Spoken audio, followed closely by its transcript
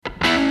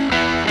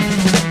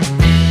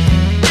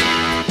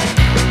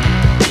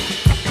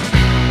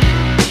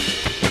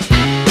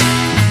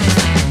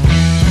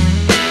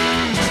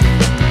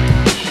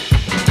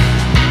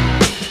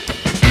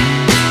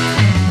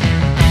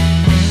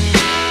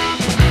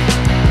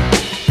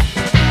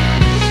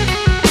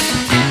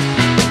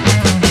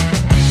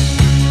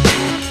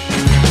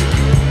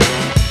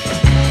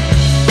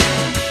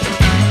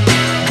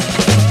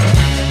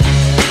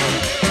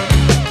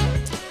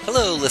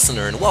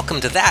welcome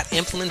to That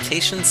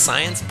Implementation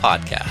Science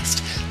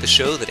Podcast, the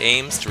show that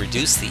aims to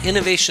reduce the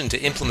innovation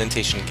to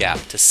implementation gap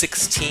to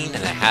 16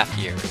 and a half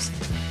years.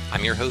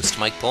 I'm your host,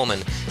 Mike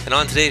Pullman, and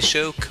on today's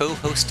show,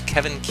 co-host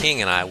Kevin King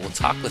and I will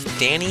talk with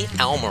Danny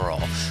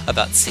Almirall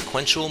about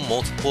sequential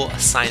multiple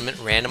assignment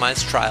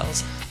randomized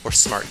trials, or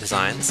SMART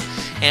designs,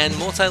 and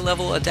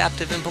multi-level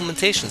adaptive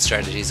implementation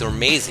strategies, or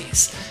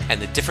MAISYs,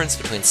 and the difference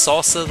between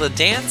salsa the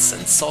dance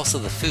and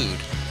salsa the food.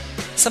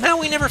 Somehow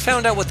we never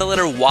found out what the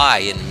letter Y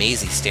in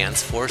MAISY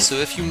stands for, so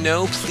if you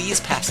know,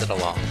 please pass it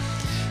along.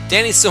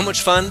 Danny's so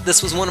much fun.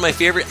 This was one of my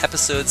favorite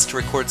episodes to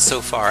record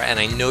so far, and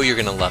I know you're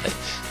going to love it.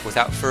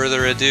 Without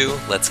further ado,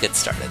 let's get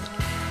started.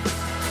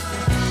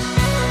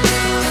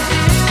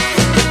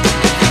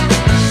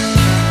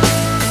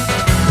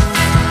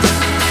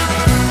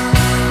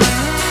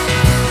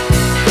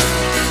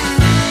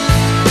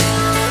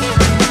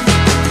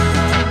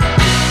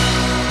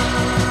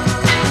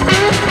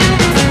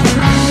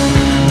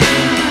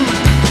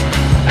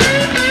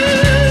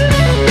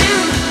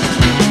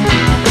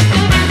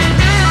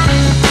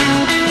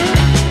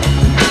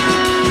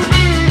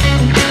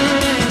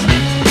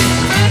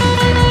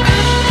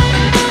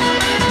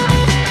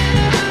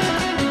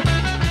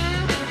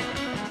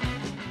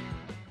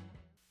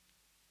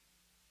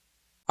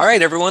 All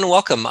right, everyone,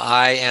 welcome.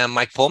 I am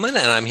Mike Pullman,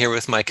 and I'm here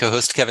with my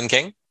co-host, Kevin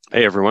King.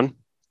 Hey, everyone.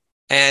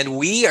 And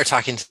we are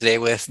talking today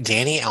with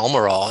Danny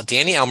Almirall.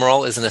 Danny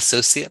Almirall is an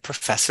associate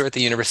professor at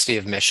the University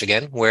of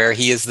Michigan, where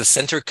he is the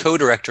center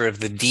co-director of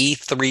the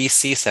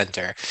D3C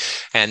Center.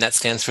 And that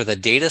stands for the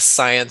Data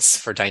Science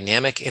for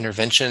Dynamic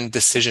Intervention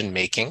Decision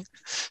Making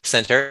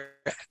Center.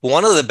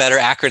 One of the better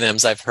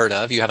acronyms I've heard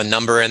of. You have a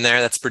number in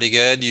there. That's pretty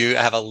good. You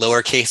have a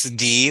lowercase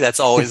d.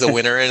 That's always a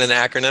winner in an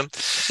acronym.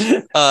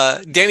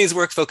 Danny's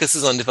work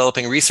focuses on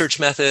developing research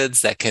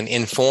methods that can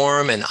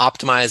inform and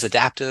optimize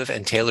adaptive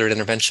and tailored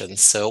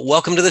interventions. So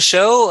welcome to the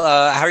show.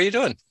 How are you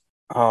doing?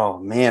 Oh,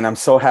 man, I'm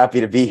so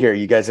happy to be here.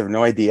 You guys have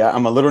no idea.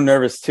 I'm a little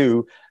nervous,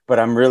 too, but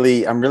I'm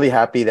really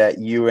happy that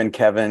you and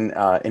Kevin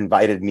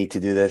invited me to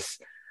do this.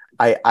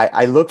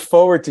 I look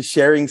forward to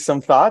sharing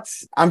some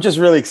thoughts. I'm just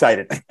really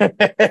excited and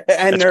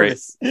That's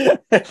nervous.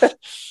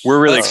 We're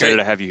really excited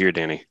to have you here,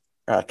 Danny.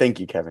 Thank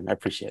you, Kevin. I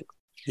appreciate it.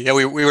 Yeah,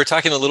 we were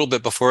talking a little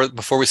bit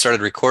before we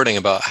started recording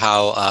about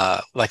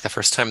how like the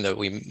first time that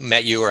we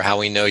met you or how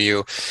we know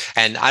you.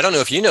 And I don't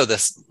know if you know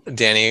this,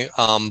 Danny,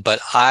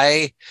 but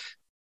I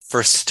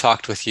first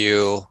talked with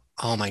you,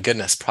 oh my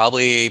goodness,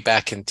 probably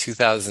back in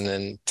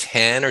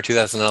 2010 or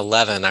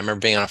 2011. I remember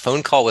being on a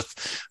phone call with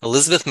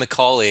Elizabeth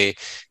McCauley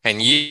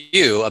and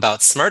you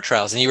about SMART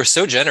trials, and you were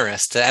so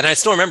generous. And I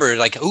still remember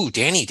like, oh,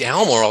 Danny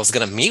Almirall was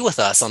going to meet with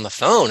us on the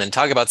phone and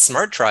talk about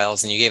SMART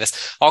trials, and you gave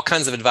us all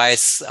kinds of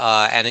advice.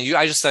 I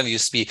just thought you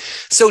used to be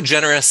so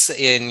generous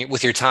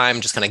with your time,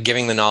 just kind of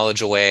giving the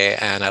knowledge away,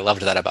 and I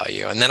loved that about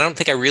you. And then I don't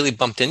think I really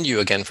bumped into you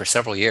again for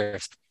several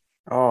years.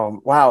 Oh,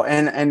 wow.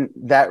 And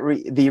that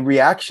the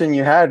reaction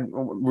you had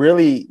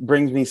really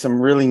brings me some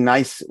really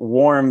nice,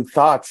 warm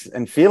thoughts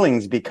and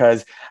feelings,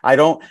 because I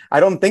don't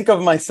think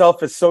of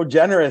myself as so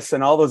generous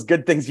and all those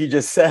good things you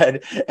just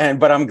said.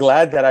 But I'm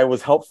glad that I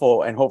was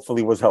helpful and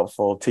hopefully was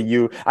helpful to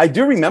you. I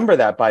do remember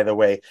that, by the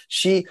way.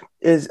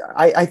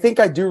 I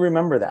think I do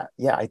remember that.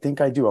 Yeah, I think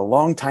I do. A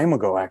long time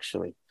ago,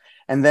 actually.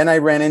 And then I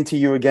ran into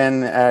you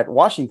again at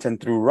Washington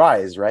through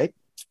RISE, right?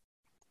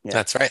 Yeah.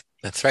 That's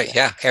right.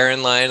 Yeah.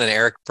 Aaron Lyon and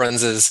Eric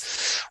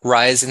Bruns's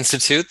RISE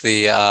Institute,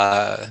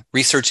 the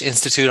Research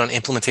Institute on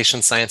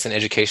Implementation Science and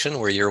Education,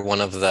 where you're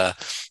one of the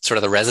sort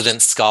of the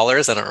resident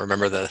scholars. I don't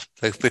remember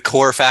the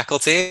core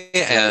faculty,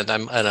 and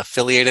I'm an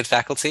affiliated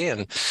faculty.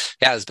 And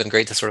yeah, it's been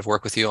great to sort of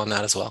work with you on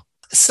that as well.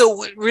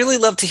 So really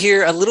love to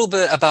hear a little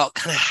bit about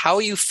kind of how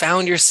you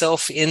found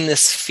yourself in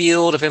this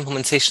field of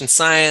implementation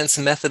science,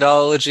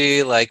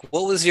 methodology. Like,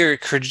 what was your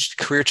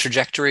career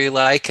trajectory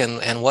like,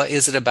 and what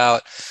is it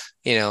about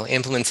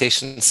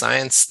implementation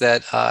science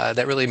that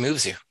really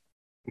moves you?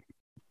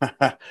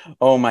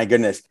 Oh my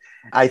goodness.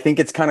 I think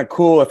it's kind of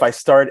cool if I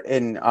start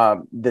in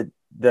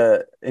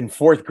in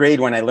fourth grade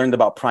when I learned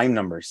about prime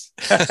numbers.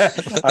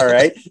 All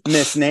right.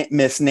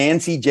 Miss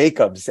Nancy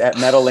Jacobs at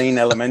Meadow Lane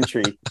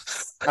Elementary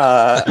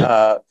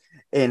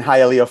in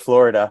Hialeah,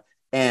 Florida.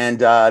 And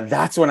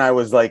that's when I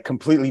was like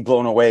completely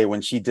blown away when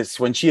she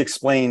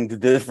explained the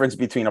difference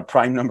between a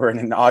prime number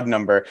and an odd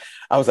number.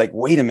 I was like,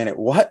 wait a minute,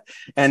 what?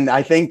 And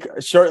I think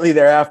shortly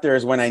thereafter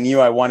is when I knew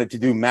I wanted to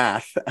do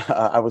math.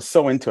 I was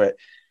so into it.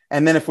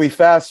 And then if we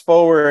fast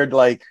forward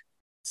like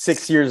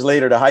 6 years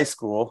later to high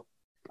school,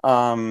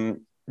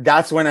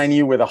 that's when I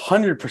knew with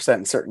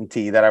 100%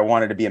 certainty that I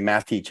wanted to be a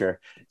math teacher.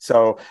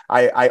 So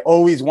I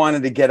always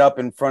wanted to get up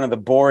in front of the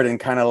board and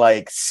kind of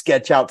like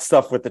sketch out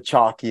stuff with the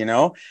chalk, and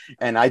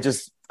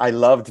I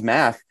loved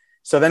math.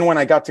 So then when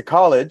I got to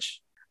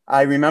college,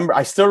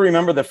 I still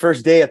remember the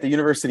first day at the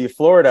University of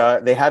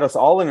Florida. They had us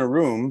all in a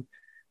room,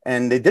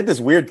 and they did this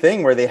weird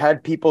thing where they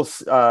had people,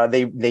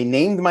 they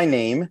named my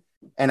name,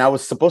 and I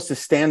was supposed to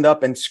stand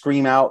up and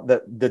scream out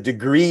the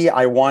degree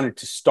I wanted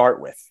to start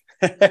with.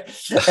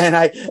 and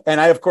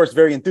I of course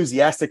very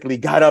enthusiastically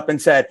got up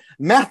and said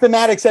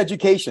mathematics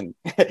education.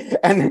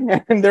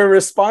 and their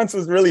response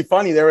was really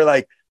funny. They were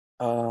like,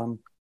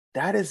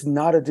 that is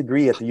not a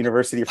degree at the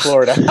University of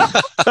Florida.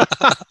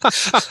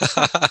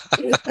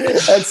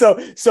 And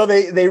so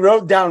they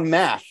wrote down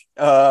math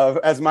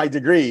as my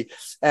degree.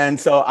 And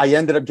so I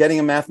ended up getting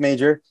a math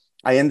major.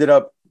 I ended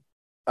up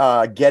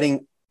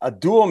getting a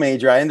dual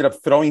major. I ended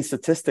up throwing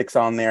statistics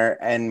on there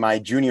in my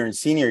junior and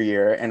senior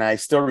year. And I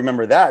still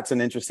remember that. It's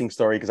an interesting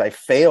story because I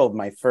failed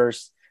my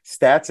first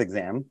stats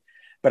exam,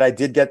 but I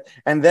did get,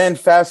 and then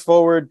fast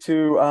forward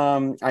to,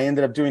 I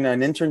ended up doing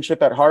an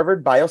internship at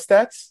Harvard,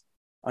 biostats,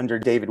 under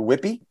David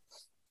Whippy.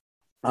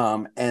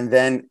 And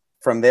then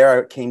from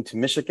there, I came to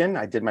Michigan.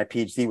 I did my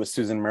PhD with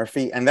Susan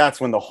Murphy. And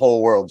that's when the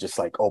whole world just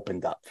like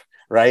opened up,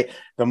 right?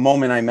 The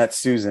moment I met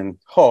Susan,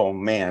 oh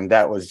man,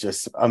 that was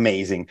just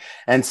amazing.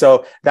 And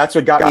so that's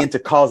what got me into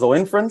causal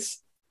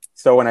inference.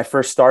 So when I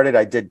first started,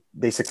 I did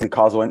basically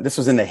causal. This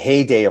was in the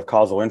heyday of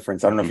causal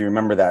inference. I don't know if you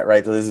remember that,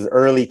 right? So this is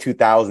early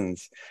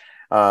 2000s.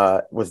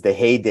 Was the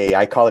heyday.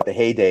 I call it the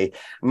heyday.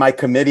 My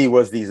committee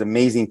was these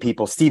amazing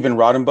people. Stephen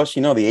Rodenbush,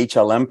 you know, the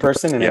HLM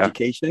person in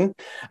education.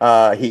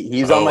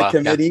 He's on my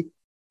committee. Yeah.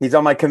 He's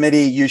on my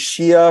committee.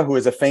 Yushia, who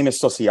is a famous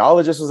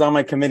sociologist, was on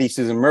my committee.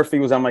 Susan Murphy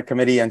was on my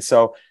committee. And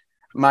so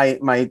my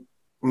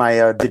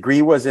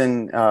degree was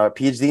in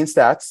PhD in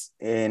stats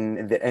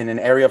in an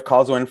area of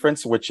causal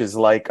inference, which is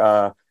like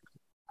I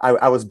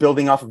was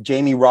building off of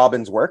Jamie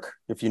Robbins' work.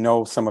 If you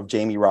know some of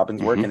Jamie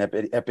Robbins' work in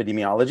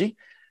epidemiology.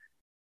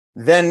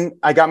 Then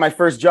I got my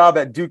first job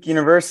at Duke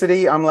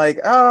University. I'm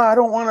like, I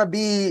don't want to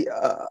be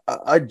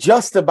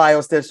just a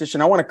biostatistician.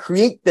 I want to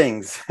create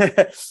things.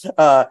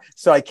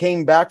 So I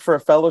came back for a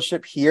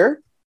fellowship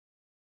here.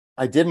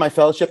 I did my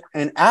fellowship.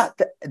 And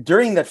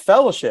during that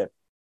fellowship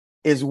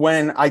is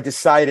when I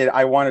decided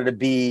I wanted to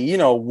be, you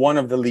know, one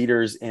of the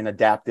leaders in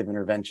adaptive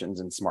interventions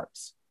and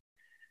smarts.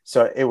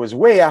 So it was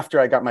way after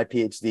I got my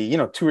PhD, you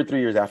know, 2 or 3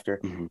 years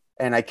after.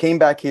 And I came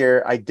back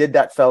here, I did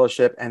that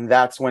fellowship, and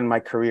that's when my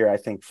career, I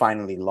think,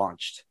 finally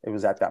launched. It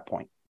was at that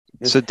point.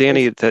 So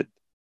Danny,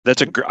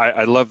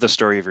 I love the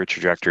story of your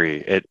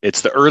trajectory.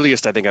 It's the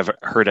earliest I think I've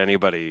heard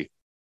anybody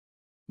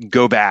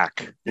go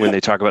back when they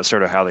talk about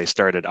sort of how they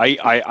started.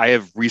 I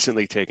have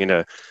recently taken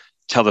to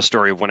tell the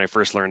story of when I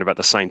first learned about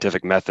the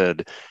scientific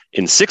method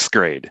in 6th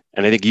grade.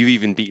 And I think you've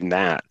even beaten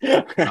that.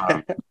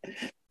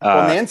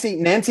 Well,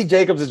 Nancy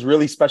Jacobs is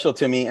really special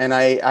to me, and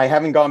I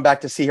haven't gone back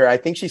to see her. I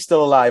think she's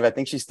still alive. I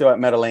think she's still at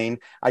Medellin.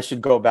 I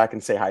should go back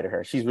and say hi to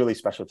her. She's really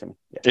special to me.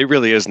 Yeah. It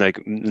really is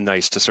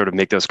nice to sort of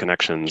make those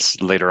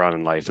connections later on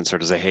in life and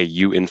sort of say, hey,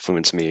 you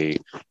influenced me,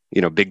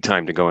 you know, big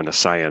time to go into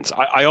science.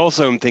 I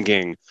also am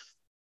thinking,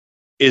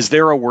 is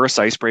there a worse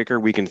icebreaker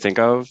we can think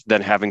of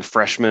than having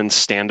freshmen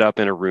stand up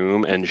in a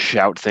room and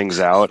shout things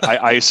out?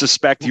 I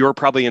suspect you're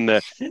probably in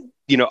the,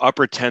 you know,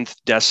 upper 10th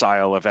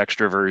decile of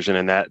extroversion,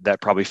 and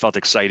that probably felt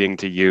exciting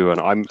to you.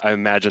 And I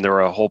imagine there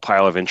were a whole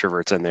pile of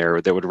introverts in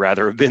there that would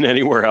rather have been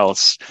anywhere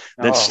else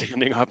than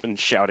standing up and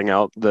shouting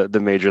out the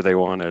major they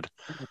wanted.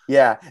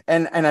 Yeah.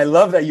 And I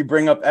love that you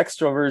bring up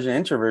extroversion,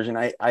 introversion.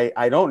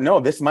 I don't know,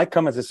 this might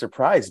come as a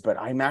surprise, but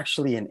I'm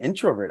actually an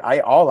introvert.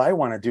 All I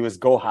want to do is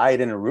go hide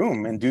in a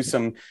room and do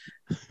some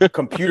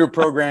computer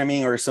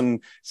programming or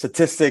some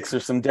statistics or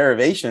some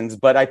derivations,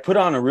 but I put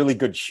on a really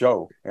good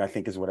show, I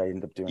think, is what I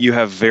end up doing. You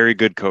have very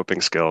good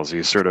coping skills.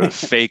 You sort of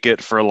fake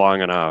it for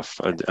long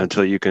enough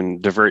until you can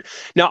divert.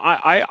 Now,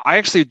 I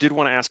actually did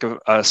want to ask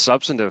a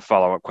substantive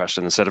follow-up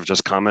question instead of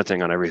just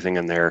commenting on everything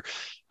in there,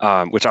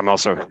 which I'm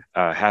also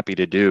happy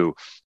to do.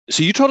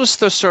 So you told us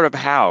the sort of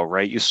how,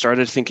 right? You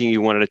started thinking you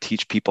wanted to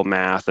teach people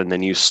math, and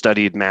then you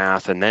studied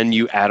math, and then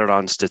you added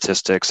on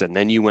statistics, and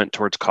then you went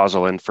towards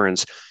causal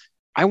inference.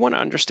 I want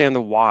to understand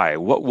the why.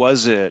 What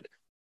was it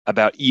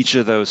about each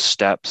of those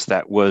steps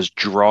that was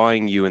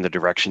drawing you in the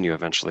direction you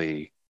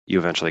eventually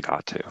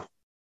got to?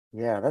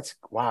 Yeah,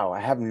 wow.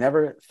 I have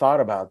never thought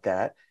about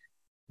that,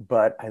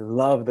 but I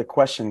love the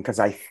question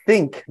because I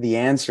think the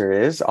answer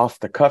is, off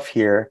the cuff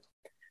here,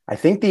 I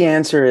think the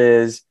answer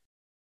is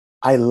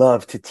I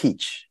love to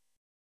teach.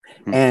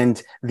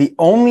 And the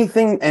only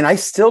thing, and I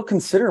still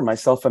consider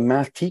myself a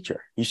math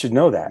teacher. You should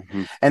know that.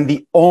 And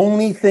the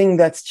only thing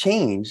that's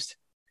changed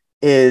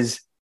is,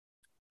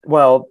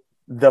 well,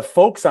 the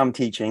folks I'm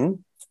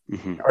teaching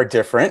are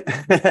different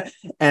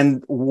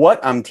and what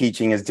I'm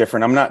teaching is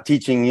different. I'm not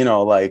teaching, you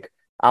know, like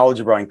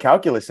algebra and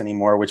calculus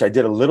anymore, which I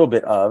did a little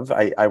bit of.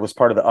 I was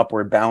part of the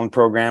Upward Bound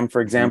program,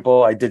 for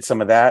example. I did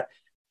some of that,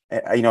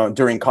 you know,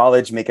 during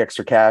college, make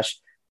extra cash.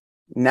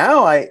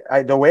 Now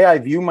the way I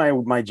view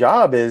my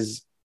job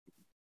is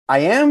I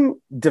am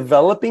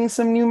developing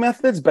some new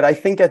methods, but I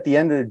think at the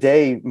end of the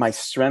day, my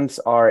strengths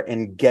are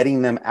in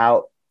getting them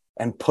out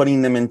and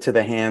putting them into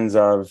the hands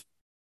of,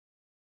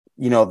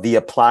 you know, the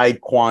applied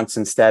quants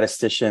and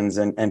statisticians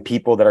and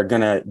people that are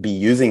going to be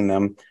using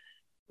them.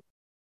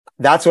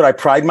 That's what I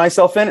pride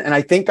myself in. And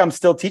I think I'm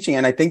still teaching.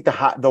 And I think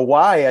the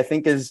why, I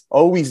think, has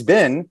always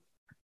been,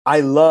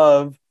 I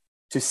love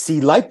to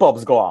see light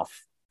bulbs go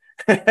off.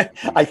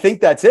 I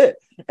think that's it.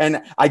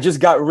 And I just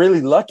got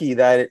really lucky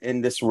that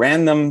in this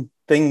random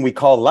thing we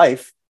call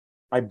life,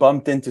 I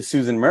bumped into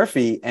Susan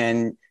Murphy,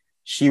 and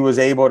she was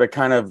able to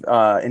kind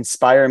of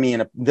inspire me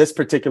in this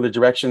particular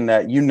direction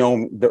that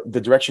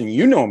the direction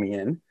you know me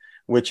in,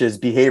 which is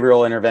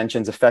behavioral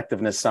interventions,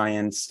 effectiveness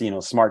science,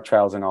 smart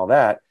trials and all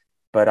that.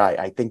 But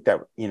I think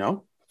that,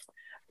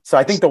 so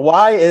I think the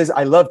why is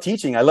I love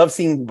teaching. I love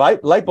seeing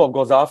light bulb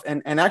goes off.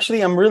 And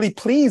actually, I'm really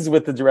pleased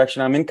with the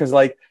direction I'm in, because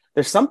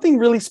there's something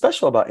really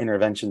special about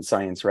intervention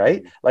science,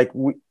 right? Like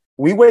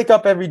we wake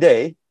up every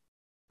day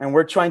and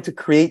we're trying to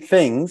create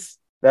things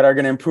that are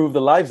going to improve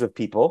the lives of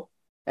people.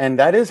 And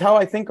that is how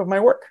I think of my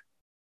work.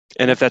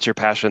 And if that's your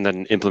passion,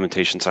 then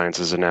implementation science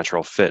is a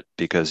natural fit,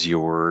 because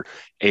you're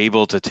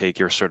able to take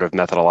your sort of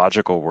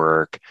methodological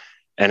work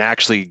and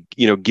actually,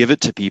 give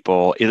it to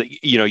people.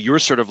 You're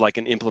sort of like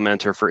an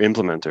implementer for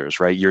implementers,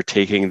 right? You're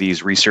taking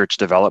these research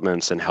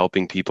developments and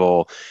helping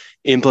people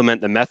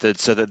implement the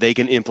methods so that they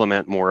can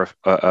implement more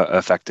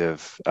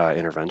effective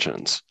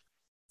interventions.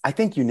 I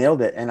think you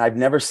nailed it. And I've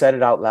never said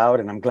it out loud,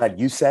 and I'm glad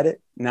you said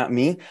it, not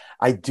me.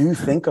 I do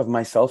think of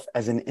myself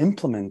as an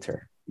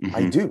implementer. Mm-hmm.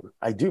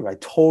 I do. I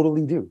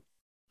totally do.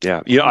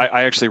 Yeah.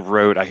 I actually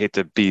wrote, I hate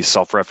to be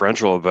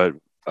self-referential, but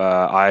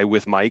I,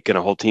 with Mike and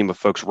a whole team of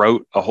folks,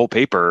 wrote a whole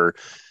paper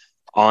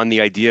on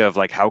the idea of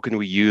how can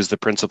we use the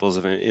principles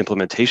of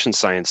implementation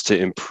science to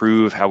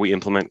improve how we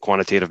implement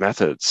quantitative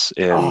methods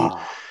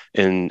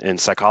in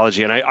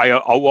psychology. And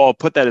I'll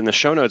put that in the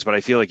show notes, but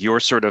I feel like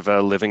you're sort of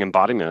a living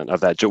embodiment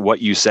of that.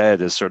 What you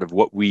said is sort of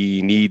what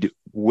we need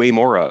way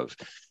more of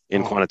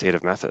in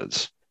quantitative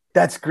methods.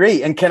 That's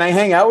great. And can I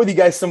hang out with you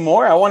guys some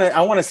more? I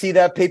want to see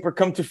that paper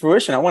come to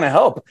fruition. I want to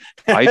help.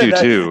 I do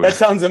too. That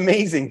sounds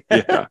amazing.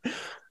 Yeah.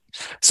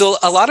 So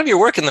a lot of your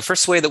work, in the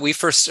first way that we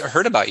first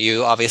heard about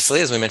you,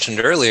 obviously, as we mentioned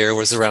earlier,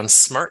 was around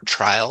smart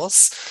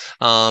trials.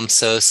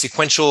 So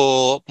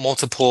sequential,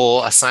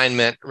 multiple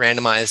assignment,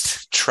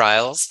 randomized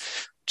trials.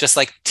 Just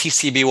like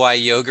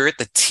TCBY yogurt,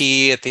 the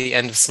T at the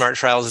end of smart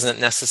trials isn't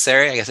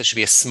necessary. I guess it should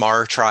be a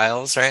SMAR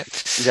trials, right?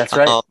 That's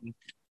right.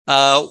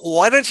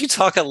 Why don't you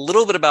talk a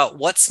little bit about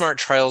what smart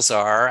trials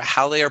are,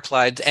 how they are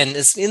applied, and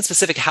in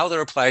specific, how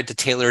they're applied to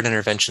tailored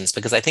interventions,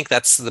 because I think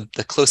that's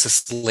the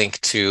closest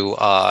link to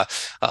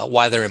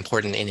why they're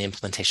important in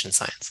implementation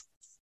science.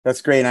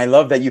 That's great. And I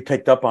love that you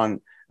picked up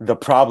on the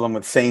problem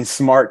with saying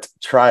smart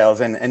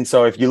trials. And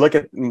so if you look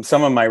at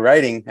some of my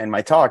writing and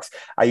my talks,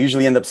 I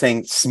usually end up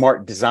saying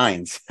smart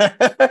designs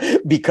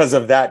because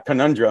of that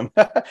conundrum.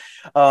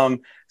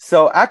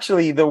 So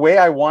actually, the way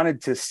I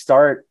wanted to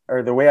start,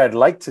 or the way I'd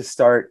like to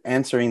start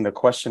answering the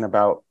question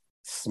about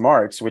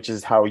smarts, which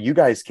is how you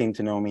guys came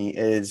to know me,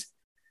 is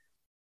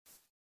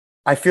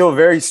I feel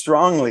very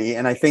strongly,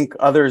 and I think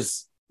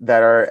others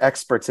that are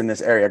experts in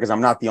this area, because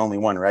I'm not the only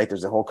one, right?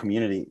 There's a whole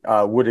community,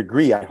 would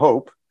agree, I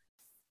hope.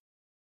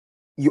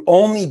 You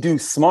only do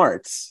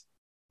smarts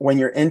when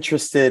you're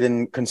interested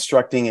in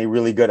constructing a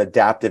really good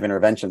adaptive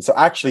intervention. So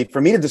actually, for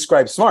me to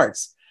describe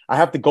smarts, I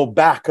have to go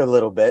back a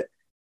little bit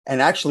and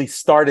actually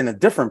start in a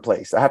different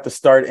place. I have to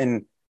start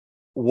in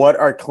what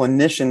are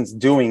clinicians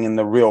doing in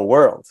the real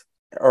world,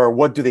 or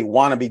what do they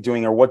want to be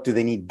doing, or what do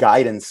they need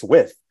guidance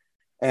with?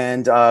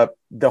 And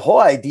the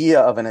whole idea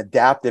of an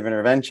adaptive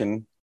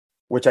intervention,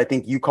 which I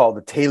think you call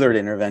the tailored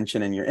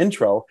intervention in your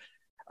intro,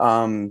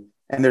 and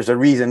there's a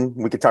reason,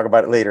 we could talk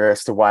about it later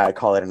as to why I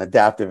call it an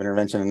adaptive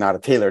intervention and not a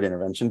tailored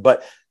intervention.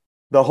 But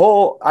the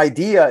whole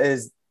idea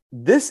is,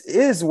 this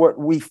is what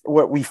we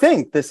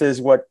think. This is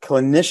what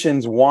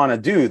clinicians want to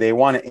do. They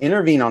want to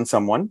intervene on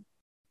someone,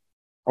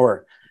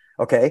 or,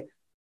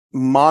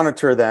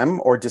 monitor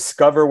them, or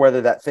discover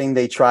whether that thing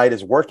they tried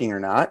is working or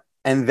not,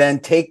 and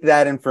then take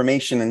that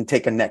information and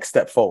take a next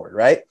step forward,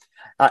 right?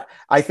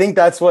 I think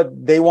that's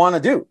what they want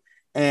to do.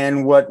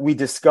 And what we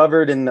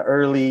discovered in the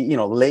early,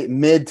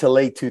 mid to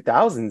late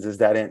 2000s is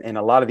that in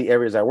a lot of the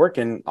areas I work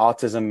in,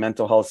 autism,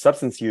 mental health,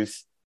 substance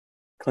use,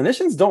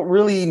 clinicians don't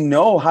really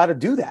know how to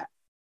do that.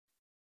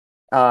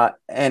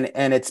 And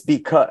it's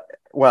because,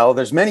 well,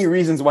 there's many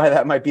reasons why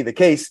that might be the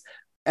case.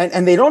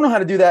 And they don't know how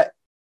to do that,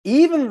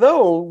 even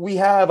though we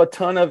have a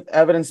ton of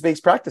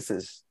evidence-based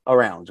practices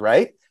around,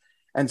 right?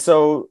 And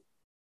so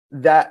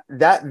that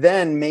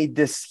then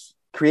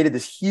created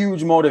this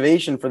huge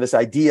motivation for this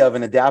idea of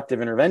an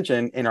adaptive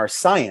intervention in our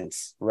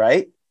science,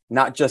 right?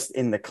 Not just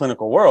in the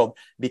clinical world,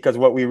 because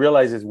what we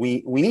realize is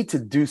we need to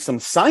do some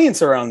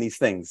science around these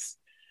things.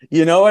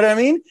 You know what I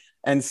mean?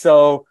 And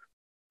so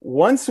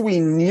once we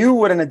knew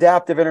what an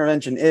adaptive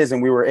intervention is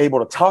and we were able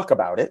to talk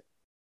about it,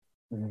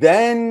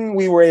 then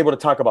we were able to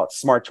talk about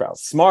smart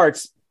trials.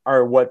 Smarts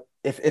are what,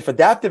 if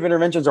adaptive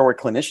interventions are what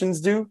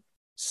clinicians do,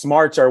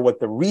 smarts are what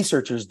the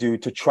researchers do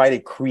to try to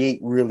create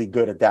really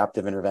good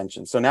adaptive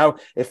interventions. So now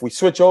if we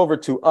switch over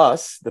to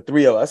us, the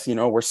three of us,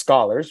 we're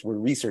scholars, we're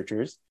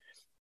researchers,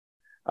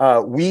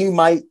 we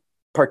might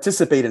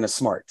participate in a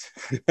smart,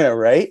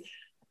 right?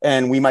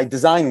 And we might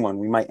design one,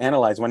 we might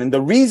analyze one. And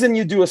the reason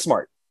you do a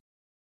smart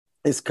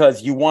is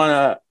because you want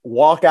to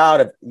walk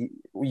out of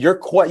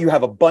you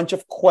have a bunch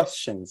of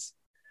questions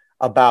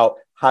about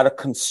how to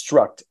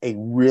construct a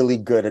really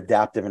good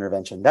adaptive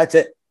intervention. That's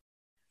it.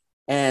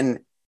 And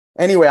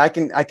anyway, I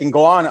can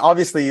go on.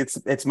 Obviously,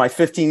 it's my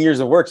 15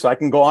 years of work, so I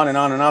can go on and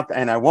on and up,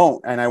 and I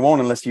won't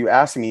unless you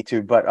ask me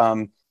to. But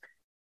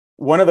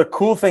one of the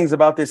cool things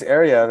about this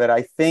area that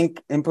I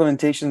think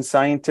implementation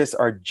scientists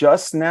are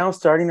just now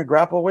starting to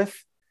grapple with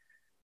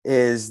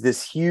is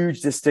this huge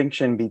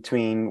distinction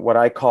between what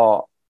I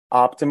call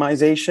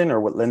optimization,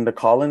 or what Linda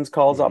Collins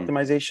calls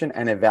optimization,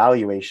 and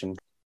evaluation.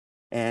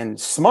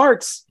 And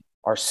smarts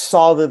are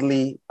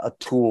solidly a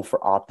tool for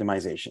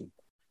optimization.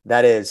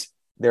 That is,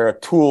 they're a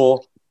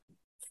tool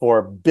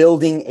for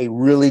building a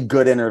really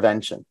good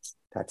intervention.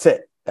 That's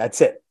it.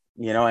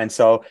 And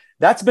so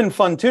that's been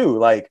fun too,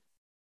 like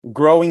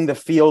growing the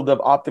field of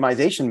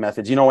optimization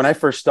methods. When I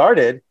first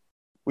started,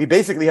 we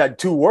basically had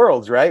two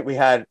worlds, right? We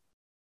had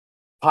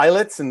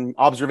pilots and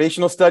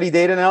observational study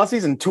data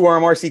analyses and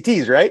 2-arm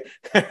RCTs, right?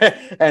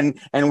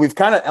 and we've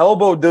kind of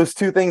elbowed those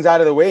two things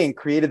out of the way and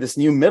created this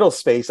new middle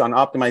space on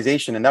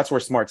optimization, and that's where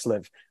smarts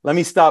live. Let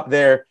me stop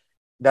there.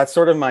 That's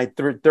sort of my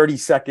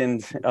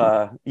 30-second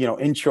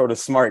intro to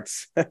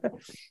smarts.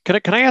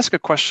 Can I ask a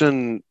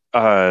question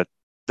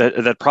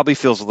that probably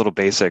feels a little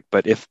basic,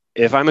 but if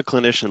I'm a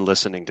clinician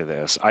listening to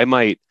this, I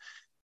might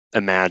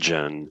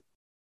imagine,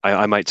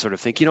 I might sort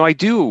of think, I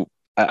do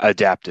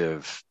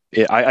adaptive.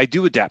 I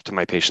do adapt to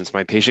my patients.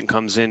 My patient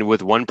comes in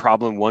with one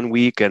problem one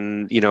week,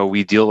 and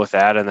we deal with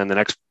that, and then the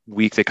next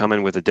week they come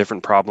in with a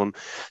different problem.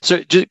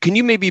 So can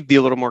you maybe be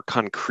a little more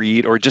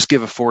concrete, or just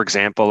give for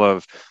example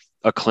of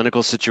a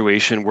clinical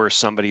situation where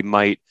somebody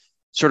might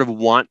sort of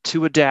want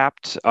to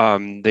adapt?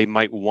 They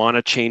might want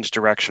to change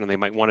direction, and they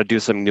might want to do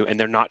something new, and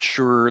they're not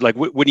sure. Like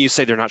when you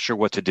say they're not sure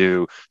what to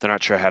do, they're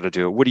not sure how to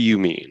do it, what do you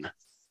mean?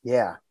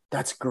 Yeah,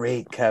 that's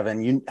great,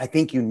 Kevin. I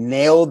think you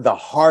nailed the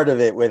heart of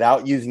it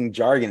without using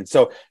jargon.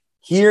 So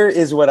here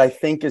is what I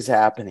think is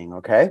happening,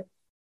 okay?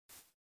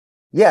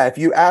 Yeah, if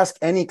you ask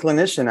any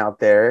clinician out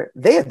there,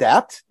 they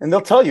adapt, and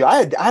they'll tell you,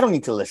 I don't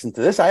need to listen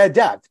to this, I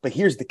adapt. But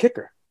here's the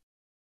kicker.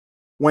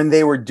 When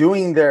they were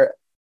doing their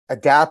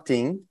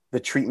adapting, the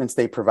treatments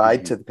they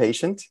provide to the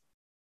patient,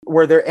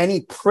 were there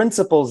any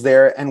principles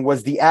there, and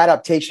was the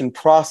adaptation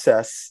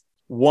process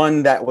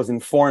one that was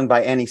informed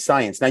by any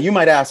science? Now, you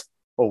might ask,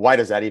 well, why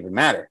does that even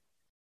matter?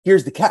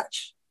 Here's the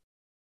catch.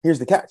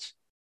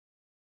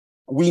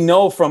 We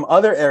know from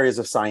other areas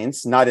of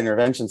science, not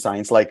intervention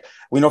science, like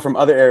we know from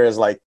other areas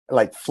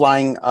like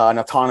flying an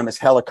autonomous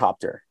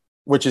helicopter,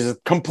 which is a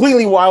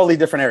completely wildly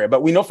different area.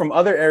 But we know from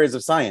other areas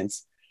of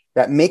science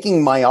that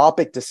making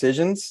myopic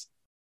decisions,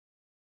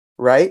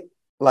 right?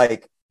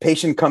 Like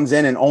patient comes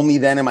in and only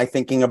then am I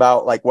thinking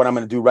about like what I'm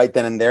going to do right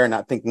then and there, and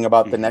not thinking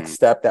about the next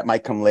step that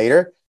might come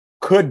later,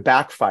 could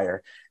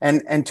backfire.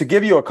 And to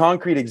give you a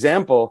concrete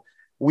example,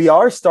 we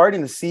are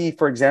starting to see,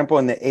 for example,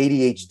 in the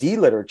ADHD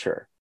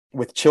literature,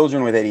 with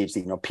children with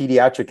ADHD,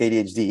 pediatric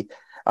ADHD.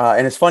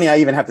 And it's funny, I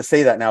even have to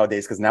say that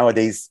nowadays, because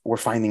nowadays we're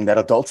finding that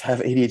adults have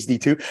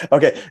ADHD too.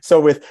 Okay, so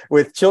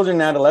with children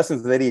and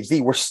adolescents with ADHD,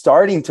 we're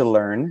starting to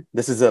learn,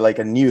 this is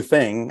a new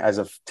thing as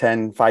of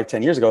 10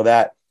 years ago,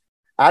 that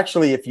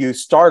actually if you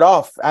start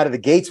off out of the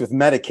gates with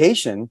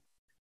medication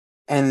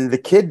and the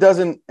kid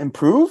doesn't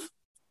improve,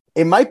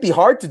 it might be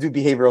hard to do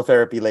behavioral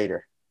therapy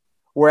later.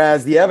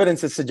 Whereas the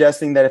evidence is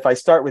suggesting that if I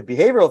start with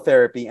behavioral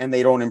therapy and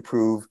they don't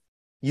improve,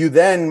 you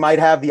then might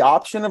have the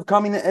option of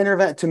coming to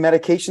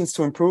medications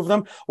to improve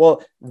them.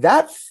 Well,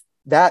 that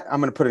I'm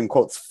going to put it in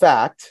quotes,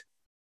 fact,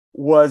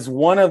 was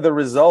one of the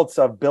results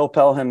of Bill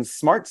Pelham's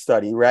SMART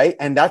study, right?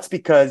 And that's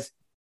because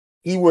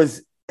he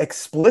was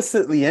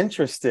explicitly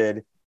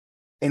interested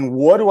in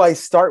what do I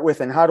start with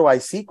and how do I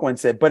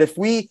sequence it. But if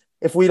we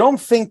don't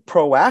think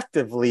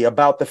proactively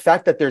about the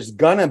fact that there's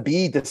going to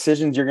be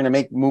decisions you're going to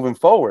make moving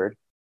forward,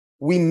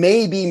 we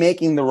may be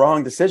making the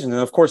wrong decision. And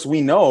of course,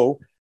 we know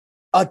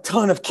a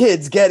ton of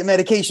kids get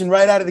medication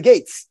right out of the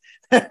gates,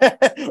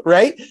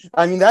 right?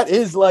 I mean, that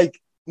is like,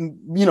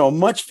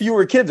 much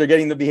fewer kids are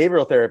getting the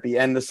behavioral therapy,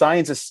 and the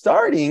science is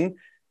starting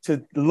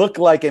to look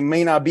like it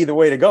may not be the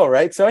way to go,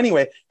 right? So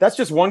anyway, that's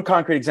just one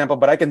concrete example,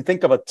 but I can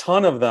think of a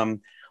ton of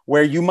them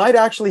where you might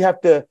actually have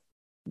to,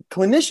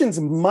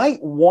 clinicians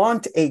might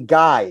want a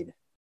guide.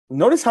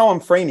 Notice how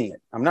I'm framing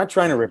it. I'm not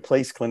trying to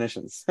replace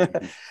clinicians.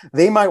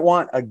 They might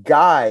want a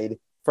guide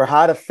for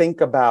how to think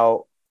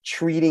about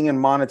treating and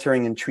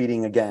monitoring and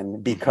treating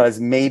again,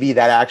 because maybe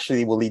that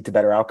actually will lead to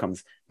better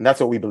outcomes. And that's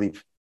what we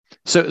believe.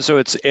 So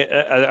that's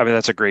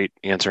a great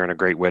answer and a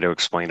great way to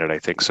explain it, I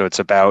think. So it's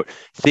about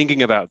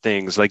thinking about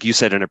things, like you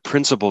said, in a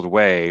principled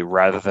way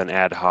rather than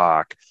ad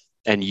hoc,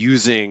 and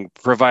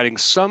providing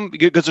some,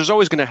 because there's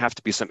always going to have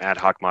to be some ad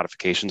hoc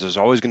modifications. There's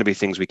always going to be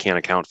things we can't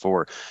account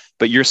for.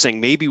 But you're saying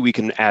maybe we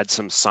can add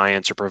some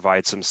science or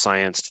provide some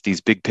science to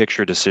these big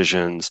picture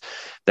decisions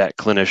that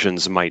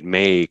clinicians might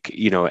make,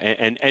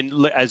 and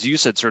as you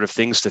said, sort of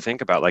things to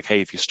think about, like,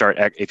 hey, if you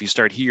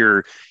start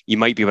here, you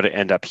might be able to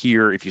end up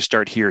here. If you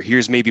start here,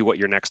 here's maybe what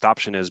your next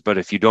option is. But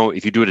if you do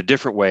it a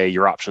different way,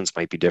 your options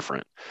might be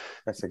different.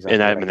 That's And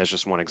exactly I right. mean, that's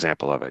just one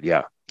example of it.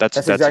 Yeah,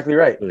 That's exactly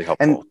right. Really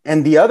helpful.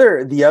 And the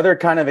other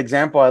kind of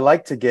example I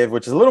like to give,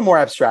 which is a little more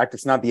abstract,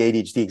 it's not the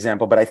ADHD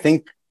example, but I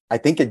think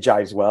it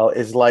jives well,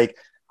 is like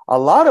a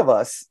lot of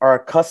us are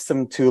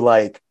accustomed to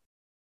like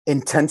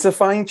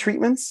intensifying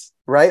treatments,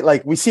 right?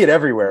 Like we see it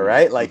everywhere,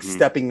 right? Like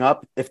stepping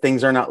up if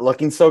things are not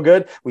looking so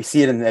good. We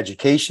see it in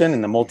education,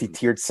 in the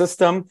multi-tiered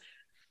system.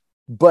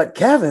 But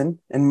Kevin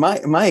and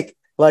Mike,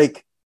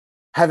 like,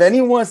 have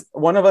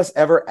one of us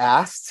ever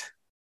asked,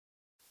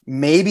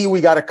 maybe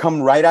we got to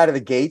come right out of the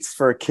gates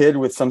for a kid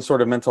with some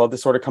sort of mental health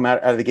disorder, come out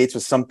of the gates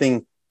with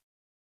something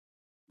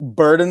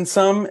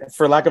burdensome,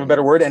 for lack of a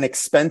better word, and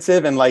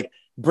expensive, and like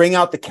bring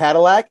out the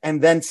Cadillac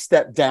and then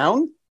step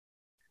down?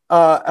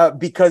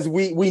 Because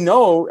we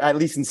know, at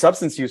least in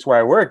substance use where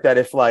I work, that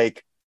if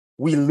like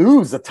we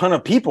lose a ton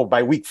of people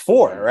by week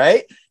 4,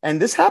 right?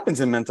 And this happens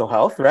in mental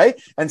health, right?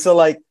 And so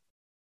like,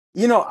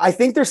 I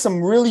think there's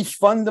some really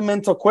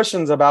fundamental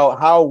questions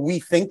about how we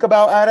think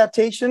about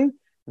adaptation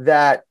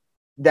that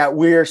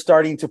we're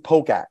starting to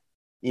poke at.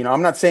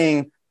 I'm not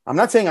saying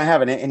I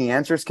have any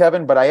answers,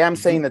 Kevin, but I am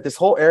saying that this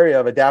whole area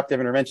of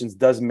adaptive interventions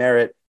does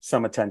merit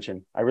some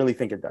attention. I really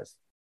think it does.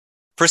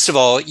 First of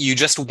all, you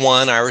just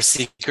won our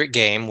secret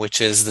game,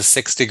 which is the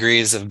 6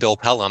 degrees of Bill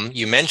Pelham.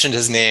 You mentioned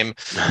his name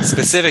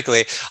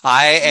specifically.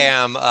 I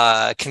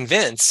am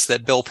convinced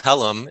that Bill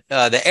Pelham,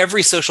 that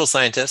every social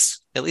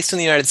scientist, at least in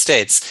the United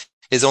States,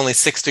 is only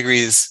 6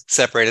 degrees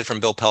separated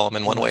from Bill Pelham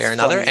in one way or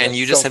another. And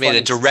you just have made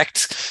a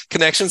direct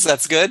connection. So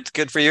that's good.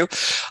 Good for you.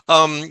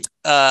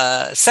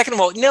 Second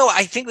of all, no,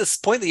 I think this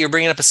point that you're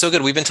bringing up is so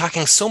good. We've been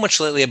talking so much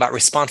lately about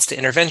response to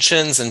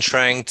interventions and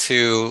trying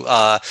to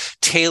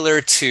tailor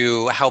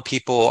to how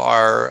people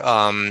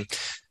are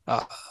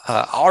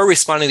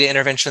responding to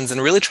interventions,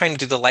 and really trying to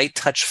do the light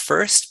touch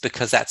first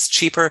because that's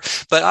cheaper.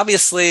 But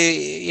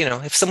obviously,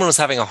 if someone was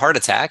having a heart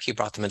attack, you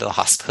brought them into the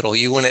hospital,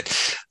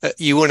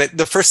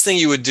 the first thing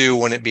you would do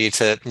wouldn't be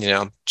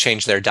to,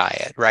 change their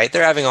diet, right?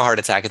 They're having a heart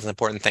attack. It's an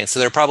important thing. So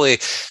there are probably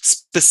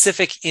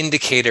specific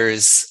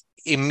indicators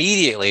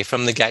immediately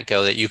from the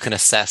get-go that you can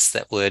assess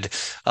that would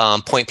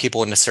point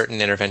people into certain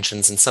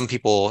interventions. And some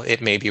people,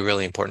 it may be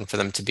really important for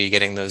them to be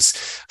getting those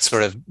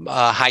sort of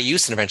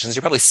high-use interventions.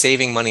 You're probably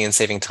saving money and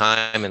saving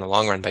time in the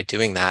long run by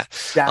doing that.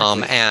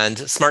 Exactly. And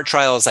smart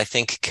trials, I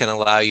think, can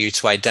allow you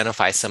to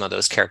identify some of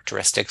those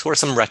characteristics, or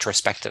some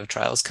retrospective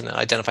trials can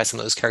identify some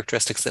of those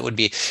characteristics that would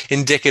be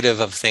indicative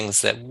of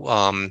things that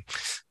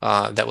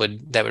that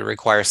would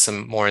require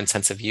some more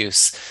intensive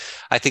use.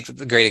 I think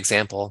that's a great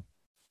example.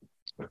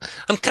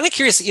 I'm kind of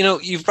curious,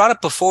 you've brought up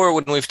before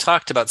when we've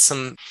talked about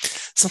some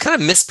kind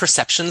of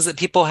misperceptions that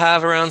people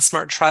have around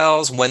smart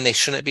trials, when they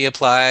shouldn't be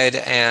applied,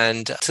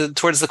 and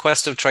towards the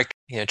quest of trying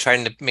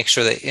to make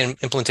sure that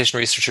implementation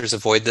researchers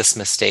avoid this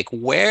mistake.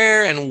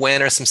 Where and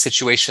when are some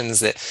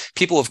situations that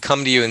people have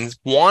come to you and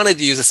wanted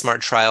to use a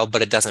smart trial,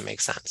 but it doesn't make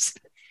sense?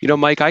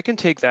 Mike, I can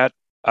take that,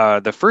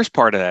 the first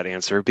part of that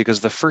answer, because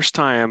the first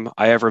time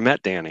I ever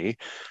met Danny,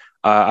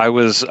 I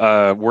was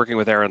working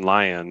with Aaron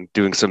Lyon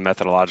doing some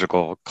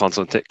methodological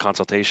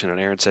consultation, and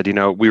Aaron said,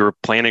 we were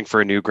planning for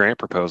a new grant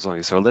proposal. And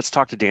he said, let's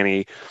talk to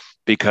Danny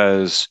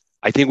because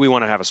I think we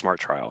want to have a smart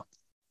trial.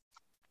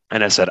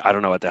 And I said, I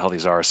don't know what the hell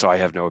these are, so I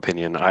have no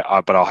opinion,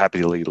 but I'll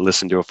happily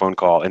listen to a phone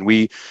call.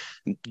 And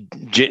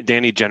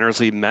Danny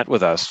generously met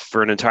with us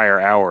for an entire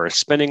hour,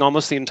 spending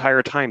almost the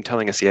entire time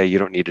telling us, yeah, you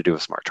don't need to do a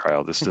smart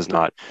trial. This does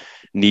not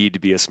need to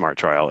be a smart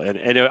trial. And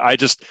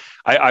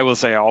I will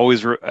say I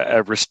always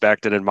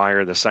respect and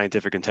admire the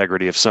scientific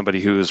integrity of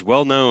somebody who is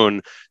well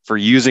known for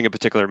using a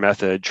particular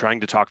method, trying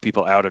to talk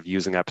people out of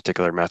using that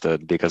particular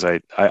method, because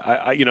I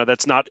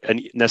that's not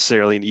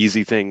necessarily an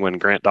easy thing when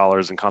grant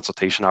dollars and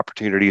consultation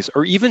opportunities,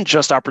 or even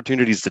just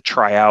opportunities to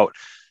try out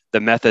the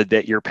method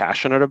that you're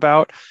passionate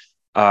about,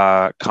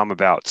 come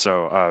about.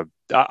 So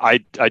I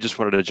just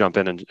wanted to jump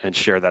in and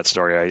share that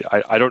story.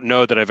 I don't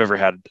know that I've ever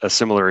had a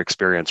similar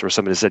experience where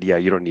somebody said, yeah,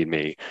 you don't need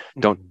me.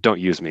 Don't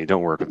use me.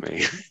 Don't work with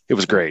me. It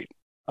was great.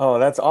 Oh,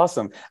 that's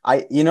awesome.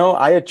 I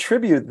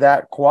attribute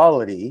that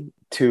quality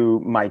to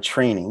my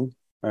training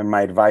and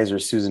my advisor,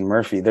 Susan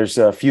Murphy. There's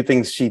a few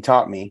things she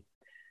taught me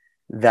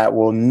that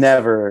will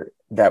never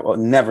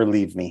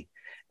leave me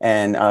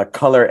and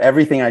color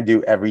everything I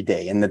do every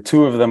day. And the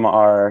two of them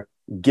are: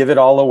 give it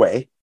all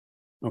away.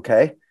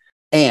 Okay.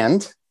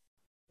 And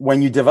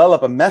when you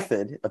develop a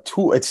method, a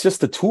tool, it's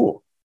just a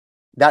tool.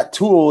 That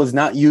tool is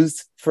not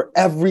used for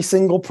every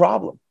single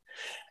problem.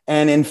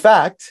 And in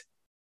fact,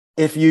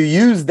 if you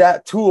use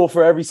that tool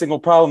for every single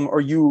problem,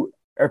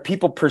 or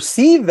people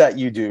perceive that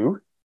you do,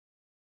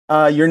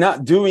 you're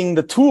not doing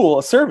the tool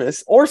a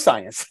service or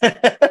science.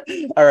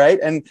 All right.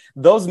 And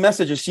those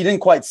messages, she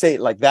didn't quite say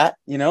it like that.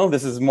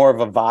 This is more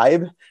of a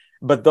vibe.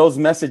 But those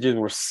messages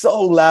were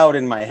so loud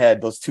in my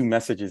head, those two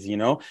messages,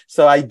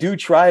 So I do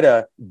try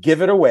to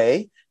give it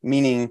away,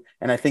 meaning,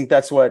 and I think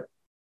that's what,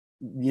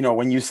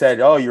 when you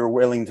said, oh, you're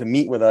willing to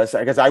meet with us,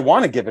 because I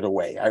want to give it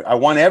away. I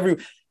want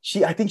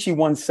I think she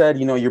once said,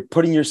 you're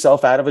putting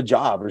yourself out of a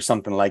job or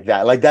something like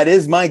that. Like, that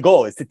is my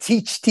goal, is to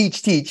teach,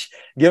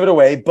 give it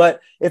away. But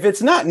if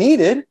it's not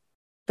needed,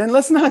 then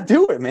let's not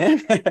do it,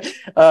 man.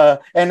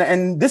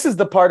 And this is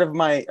the part of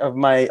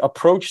my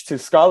approach to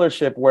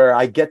scholarship where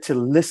I get to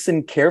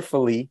listen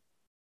carefully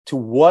to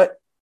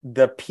what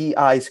the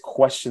PI's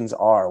questions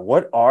are.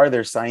 What are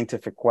their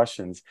scientific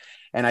questions?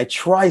 And I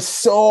try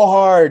so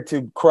hard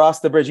to cross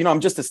the bridge. I'm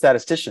just a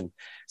statistician,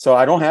 so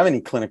I don't have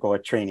any clinical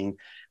training.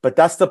 But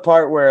that's the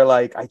part where,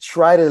 like, I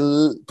try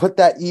to put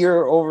that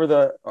ear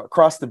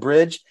across the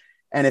bridge.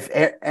 And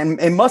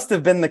it must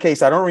have been the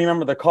case. I don't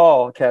remember the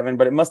call, Kevin,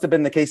 but it must have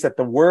been the case that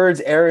the words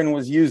Aaron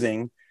was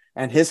using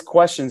and his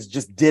questions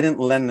just didn't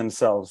lend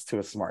themselves to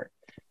a smart.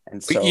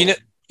 And so,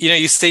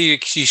 you say you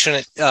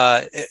shouldn't,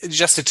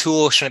 just a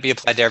tool shouldn't be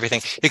applied to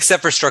everything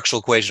except for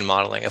structural equation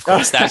modeling. Of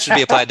course, that should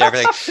be applied to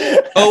everything.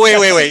 Oh,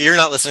 wait. You're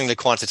not listening to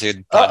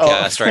Quantitude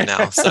podcast right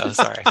now. So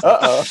sorry.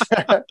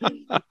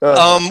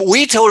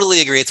 We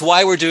totally agree. It's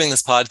why we're doing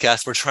this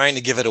podcast. We're trying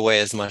to give it away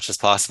as much as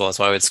possible. That's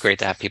why it's great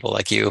to have people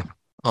like you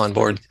on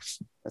board.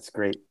 That's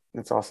great.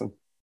 That's awesome.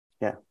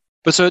 Yeah.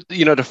 But so,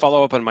 to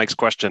follow up on Mike's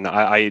question,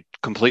 I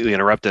completely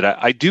interrupted.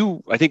 I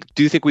do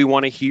think we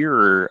want to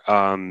hear,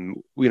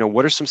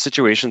 what are some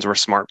situations where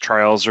smart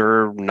trials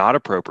are not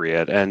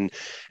appropriate, and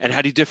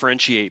how do you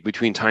differentiate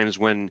between times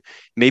when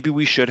maybe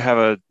we should have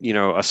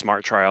a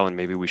smart trial and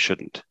maybe we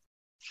shouldn't?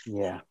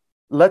 Yeah.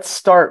 Let's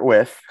start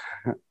with,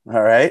 all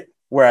right,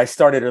 where I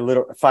started a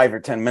little 5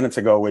 or 10 minutes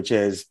ago, which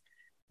is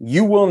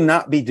you will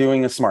not be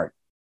doing a smart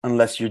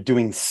unless you're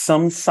doing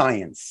some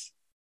science,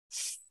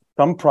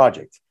 some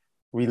project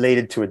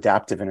related to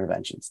adaptive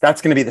interventions.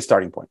 That's going to be the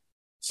starting point.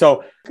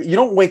 So you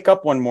don't wake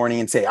up one morning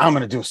and say, I'm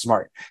going to do a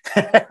smart.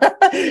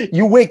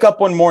 You wake up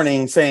one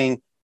morning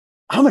saying,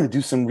 I'm going to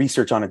do some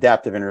research on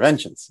adaptive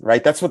interventions,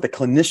 right? That's what the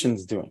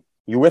clinician's doing.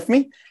 You with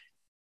me?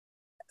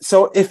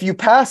 So if you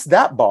pass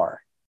that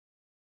bar,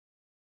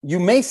 you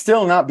may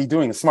still not be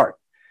doing a smart.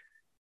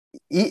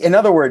 In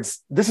other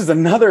words, this is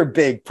another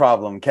big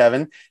problem,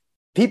 Kevin.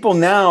 People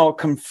now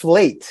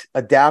conflate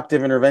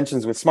adaptive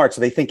interventions with smart. So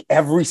they think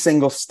every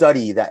single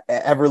study that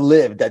ever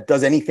lived that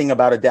does anything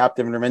about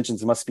adaptive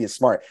interventions must be a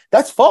smart.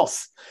 That's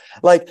false.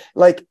 Like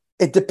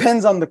it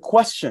depends on the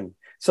question.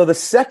 So the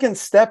second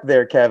step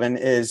there, Kevin,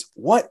 is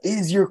what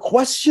is your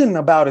question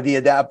about the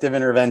adaptive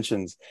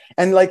interventions?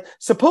 And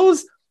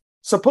suppose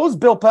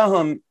Bill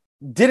Pelham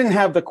didn't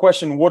have the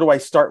question, what do I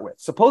start with?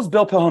 Suppose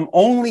Bill Pelham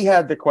only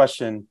had the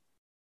question,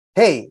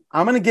 hey,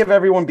 I'm going to give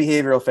everyone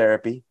behavioral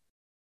therapy.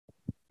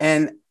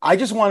 And I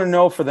just want to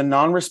know for the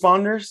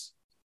non-responders,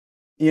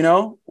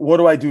 what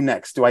do I do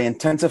next? Do I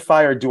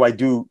intensify or do I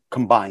do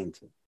combined,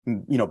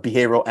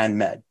 behavioral and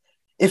med?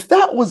 If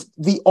that was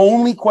the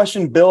only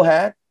question Bill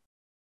had,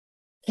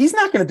 he's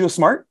not going to do a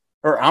smart,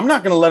 or I'm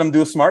not going to let him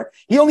do a smart.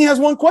 He only has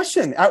one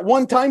question at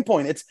one time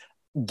point. It's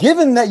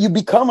given that you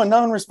become a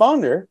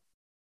non-responder,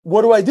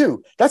 what do I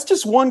do? That's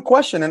just one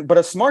question. But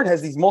a smart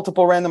has these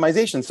multiple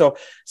randomizations.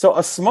 So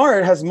a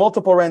smart has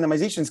multiple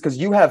randomizations because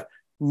you have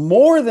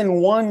more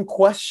than one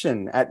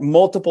question at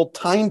multiple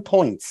time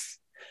points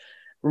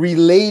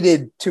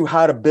related to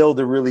how to build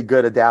a really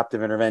good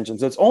adaptive intervention.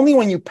 So it's only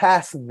when you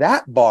pass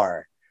that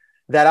bar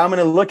that I'm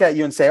going to look at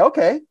you and say,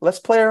 okay, let's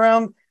play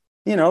around.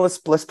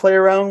 Let's play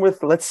around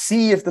with, let's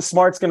see if the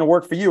smart's going to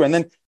work for you. And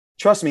then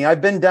trust me,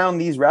 I've been down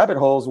these rabbit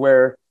holes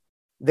where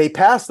they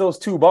pass those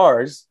 2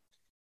 bars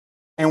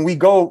and we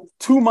go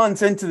 2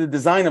 months into the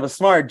design of a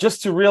smart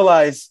just to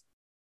realize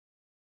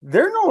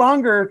they're no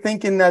longer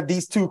thinking that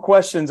these 2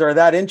 questions are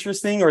that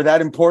interesting or that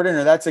important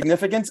or that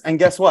significant. And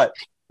guess what?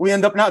 We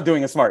end up not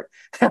doing a smart.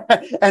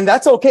 And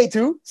that's okay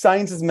too.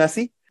 Science is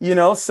messy,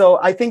 So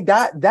I think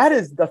that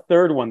is the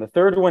third one. The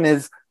third one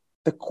is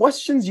the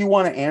questions you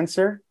want to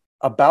answer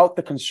about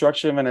the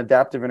construction of an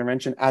adaptive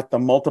intervention at the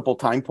multiple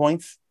time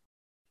points.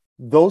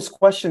 Those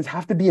questions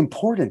have to be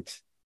important.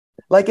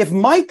 Like if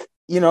Mike,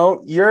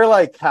 you're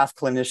like half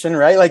clinician,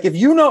 right? Like if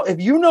you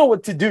know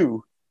what to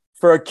do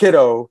for a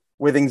kiddo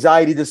with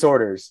anxiety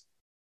disorders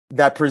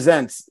that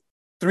presents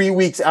 3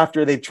 weeks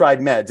after they've tried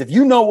meds, if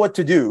you know what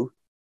to do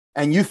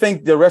and you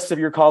think the rest of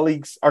your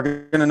colleagues are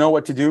going to know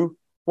what to do,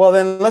 well,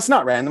 then let's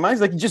not randomize.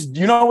 Like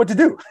you know what to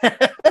do.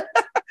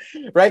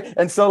 Right.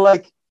 And so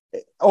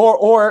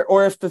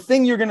or if the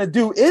thing you're going to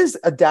do is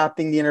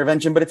adapting the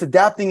intervention, but it's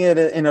adapting it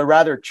in a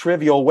rather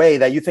trivial way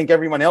that you think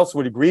everyone else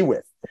would agree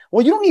with.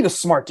 Well, you don't need a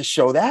smart to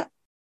show that.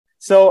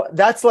 So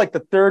that's like the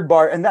third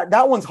bar. And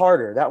that one's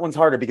harder. That one's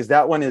harder because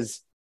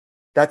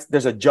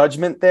there's a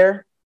judgment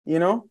there.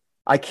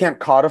 I can't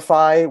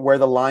codify where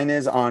the line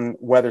is on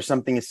whether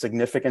something is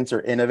significant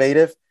or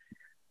innovative.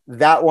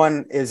 That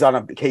one is on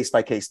a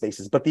case-by-case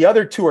basis. But the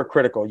other 2 are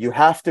critical. You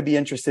have to be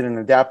interested in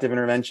adaptive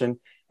intervention,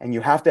 and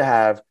you have to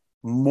have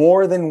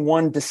more than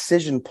one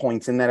decision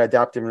points in that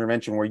adaptive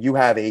intervention where you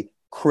have a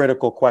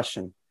critical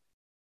question.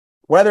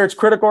 Whether it's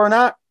critical or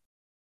not,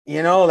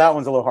 that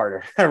one's a little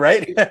harder,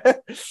 right?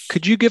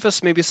 Could you give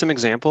us maybe some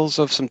examples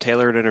of some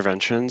tailored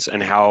interventions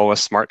and how a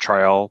smart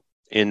trial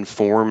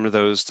informed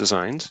those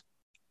designs?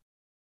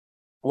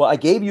 Well, I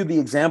gave you the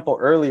example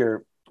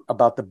earlier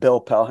about the Bill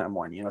Pelham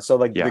one, so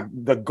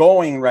the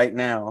going right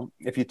now,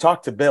 if you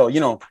talk to Bill,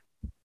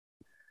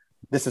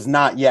 this is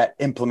not yet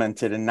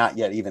implemented and not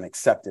yet even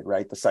accepted,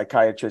 right? The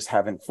psychiatrists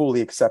haven't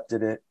fully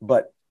accepted it,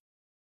 but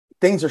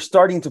things are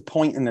starting to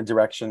point in the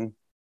direction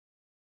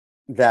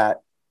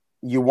that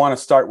you want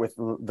to start with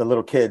the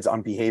little kids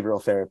on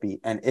behavioral therapy.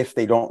 And if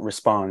they don't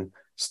respond,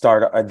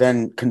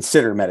 then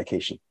consider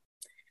medication.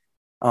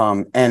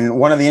 And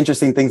one of the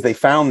interesting things they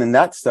found in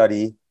that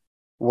study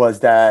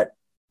was that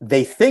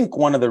they think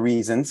one of the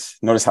reasons,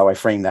 notice how I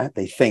frame that,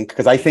 they think,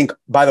 because I think,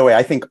 by the way,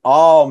 I think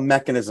all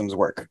mechanisms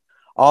work,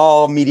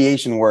 all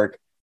mediation work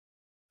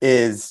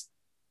is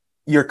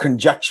you're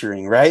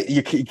conjecturing, right?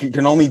 You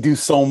can only do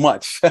so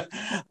much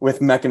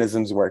with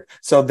mechanisms work.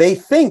 So they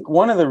think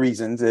one of the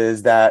reasons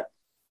is that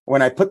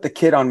when I put the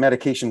kid on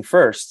medication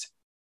first,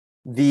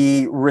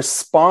 the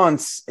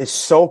response is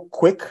so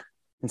quick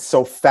and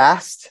so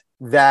fast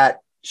that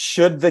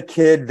should the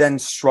kid then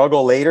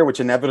struggle later, which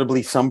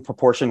inevitably some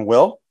proportion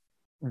will,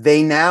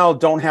 they now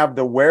don't have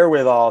the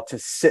wherewithal to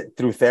sit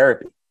through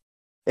therapy.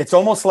 It's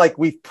almost like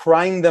we've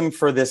primed them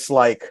for this,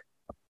 like,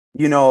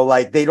 you know,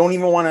 like they don't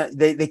even want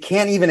to, they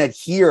can't even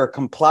adhere or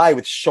comply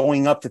with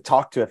showing up to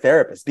talk to a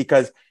therapist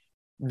because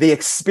the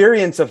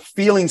experience of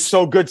feeling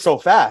so good so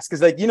fast.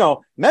 Because, like, you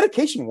know,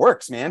 medication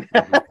works, man.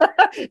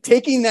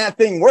 Taking that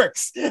thing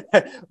works.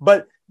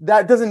 But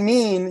that doesn't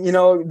mean, you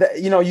know,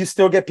 that, you know, you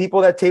still get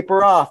people that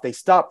taper off. They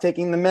stop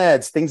taking the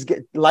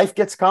meds. Life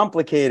gets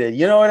complicated.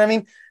 You know what I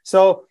mean?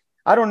 So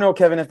I don't know,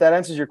 Kevin, if that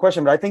answers your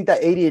question, but I think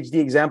that ADHD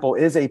example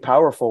is a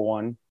powerful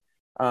one.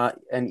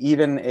 And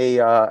even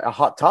a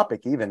hot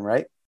topic, even,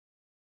 right?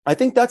 I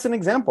think that's an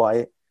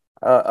example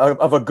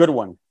of a good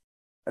one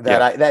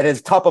that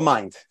is top of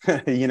mind.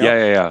 You know?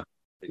 Yeah.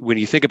 When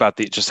you think about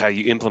just how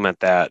you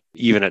implement that,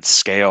 even at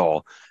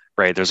scale,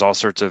 right? There's all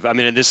sorts of, I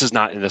mean, and this is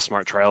not in the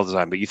smart trial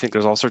design, but you think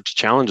there's all sorts of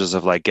challenges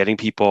of like getting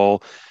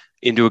people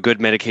into a good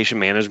medication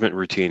management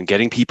routine,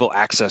 getting people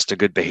access to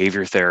good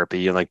behavior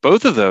therapy, and like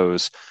both of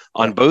those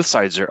on both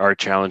sides are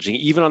challenging.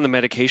 Even on the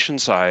medication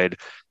side,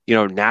 you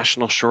know,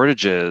 national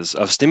shortages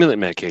of stimulant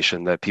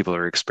medication that people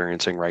are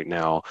experiencing right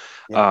now.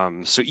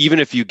 Yeah. So even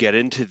if you get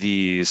into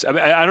these, I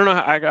mean, I don't know,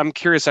 I'm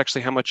curious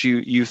actually how much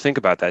you think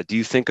about that. Do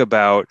you think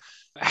about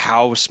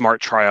how smart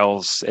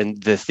trials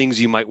and the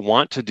things you might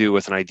want to do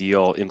with an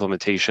ideal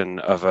implementation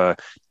of a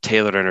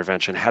tailored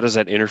intervention, how does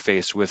that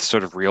interface with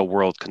sort of real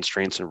world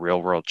constraints and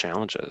real world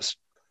challenges?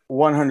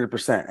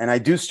 100%. And I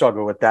do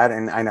struggle with that.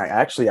 And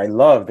I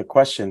love the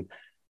question.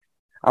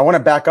 I want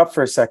to back up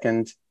for a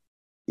second.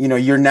 You know,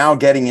 you're now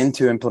getting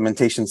into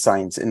implementation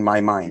science in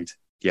my mind.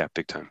 Yeah,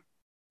 big time.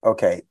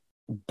 Okay.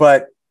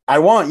 But I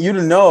want you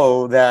to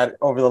know that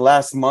over the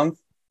last month,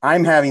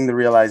 I'm having the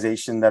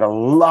realization that a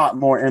lot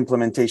more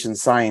implementation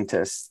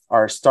scientists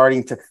are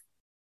starting to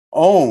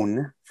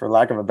own, for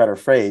lack of a better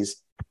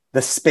phrase,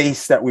 the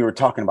space that we were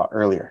talking about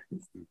earlier,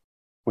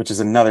 which is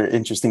another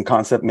interesting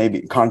concept,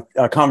 maybe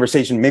a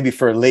conversation maybe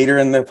for later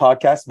in the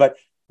podcast. But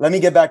let me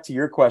get back to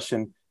your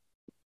question.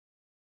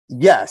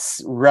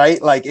 Yes,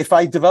 right? Like if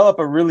I develop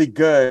a really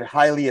good,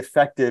 highly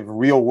effective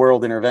real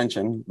world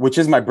intervention, which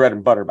is my bread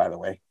and butter, by the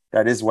way,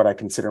 that is what I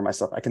consider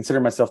myself. I consider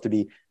myself to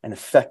be an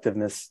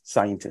effectiveness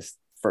scientist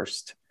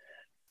first.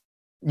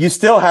 You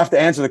still have to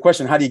answer the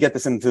question, how do you get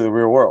this into the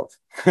real world?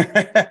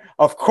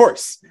 Of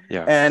course.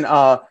 Yeah. And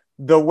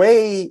the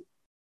way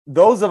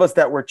those of us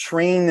that were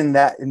trained in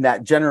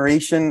that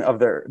generation of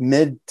the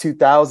mid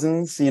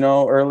 2000s, you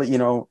know, early, you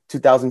know,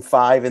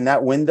 2005, in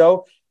that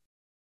window,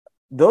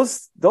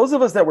 those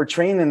of us that were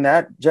trained in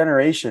that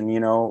generation, you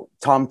know,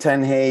 Tom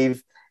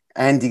Tenhave,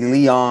 Andy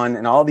Leon,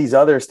 and all these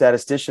other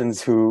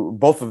statisticians who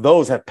both of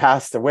those have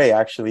passed away,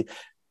 actually,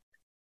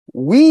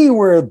 we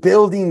were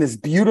building this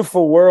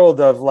beautiful world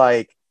of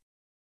like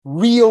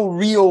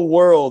real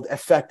world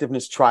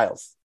effectiveness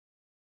trials.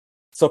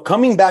 So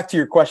coming back to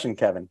your question,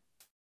 Kevin,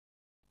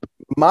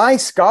 my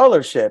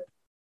scholarship,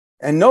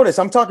 and notice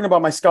I'm talking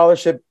about my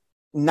scholarship,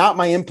 not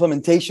my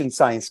implementation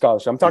science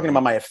scholarship. I'm talking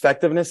about my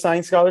effectiveness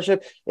science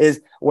scholarship,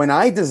 is when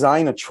I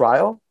design a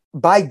trial,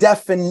 by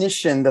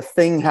definition, the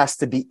thing has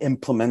to be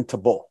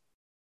implementable.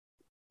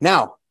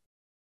 Now,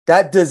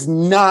 that does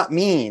not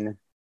mean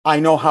I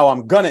know how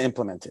I'm going to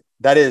implement it.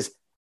 That is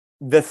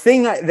the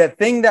thing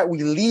that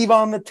we leave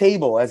on the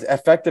table as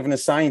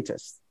effectiveness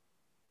scientists.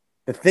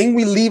 The thing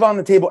we leave on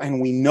the table,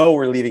 and we know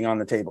we're leaving on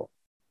the table,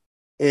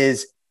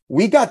 is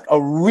we got a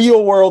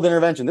real world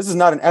intervention. This is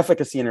not an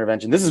efficacy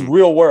intervention. This is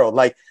real world.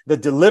 Like the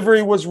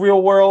delivery was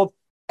real world.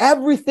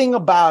 Everything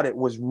about it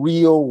was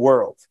real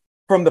world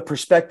from the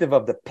perspective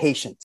of the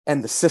patient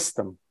and the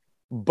system.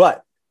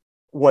 But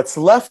what's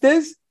left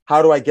is,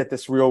 how do I get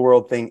this real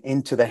world thing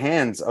into the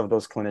hands of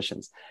those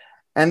clinicians?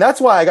 And that's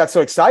why I got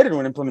so excited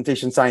when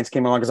implementation science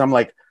came along, because I'm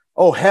like,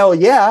 oh, hell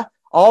yeah.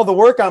 All the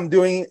work I'm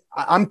doing,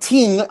 I'm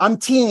teeing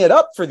it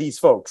up for these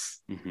folks.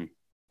 Mm-hmm.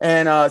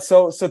 And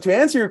so to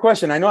answer your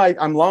question, I know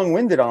I'm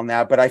long-winded on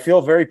that, but I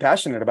feel very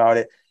passionate about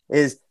it,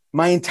 is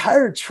my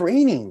entire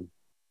training.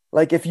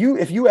 Like if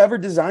you ever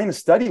design a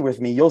study with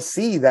me, you'll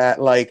see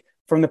that, like,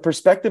 from the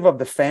perspective of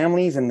the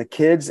families and the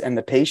kids and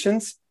the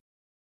patients,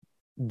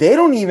 they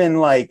don't even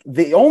like,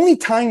 the only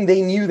time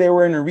they knew they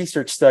were in a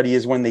research study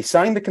is when they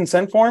signed the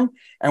consent form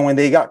and when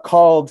they got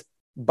called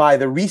by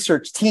the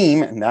research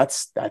team. And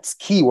that's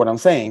key, what I'm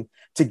saying,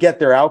 to get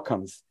their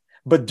outcomes.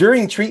 But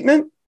during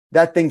treatment,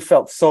 that thing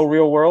felt so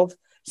real world.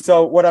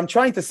 So what I'm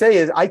trying to say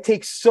is I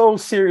take so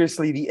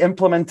seriously the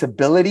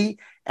implementability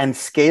and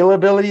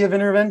scalability of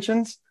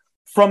interventions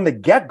from the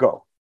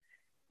get-go.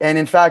 And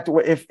in fact,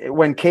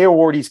 when K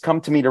awardees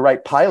come to me to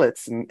write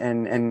pilots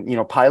and you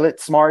know,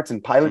 pilot smarts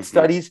and pilot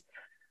studies,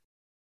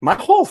 my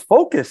whole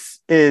focus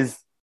is,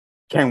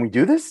 can we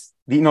do this?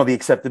 The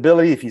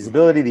acceptability, the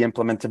feasibility, the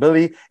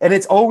implementability. And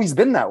it's always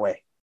been that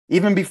way,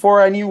 even before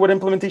I knew what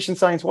implementation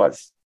science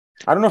was.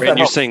 I don't know if that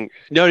helps. Saying,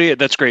 no, yeah,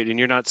 that's great. And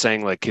you're not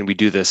saying like, can we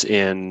do this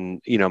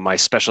in, my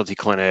specialty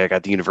clinic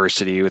at the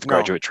university with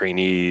graduate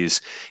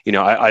trainees?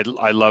 I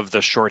love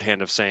the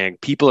shorthand of saying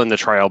people in the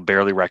trial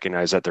barely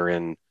recognize that they're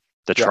in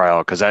the trial,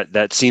 because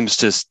that seems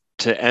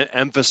to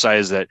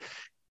emphasize that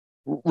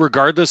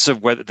regardless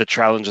of whether the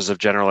challenges of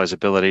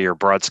generalizability or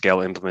broad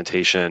scale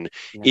implementation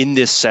in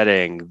this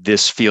setting,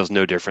 this feels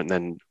no different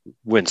than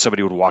when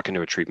somebody would walk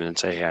into a treatment and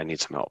say, hey, I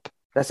need some help.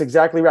 That's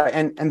exactly right.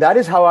 And that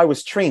is how I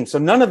was trained. So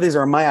none of these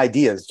are my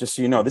ideas, just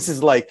so you know. This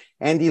is like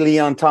Andy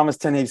Leon, Thomas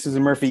Tenney,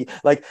 Susan Murphy.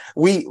 Like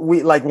we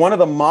like one of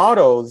the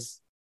mottos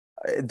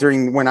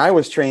during when I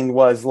was trained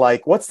was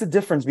like, what's the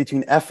difference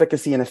between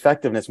efficacy and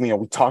effectiveness? We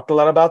talked a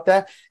lot about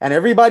that. And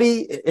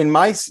everybody in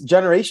my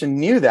generation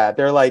knew that.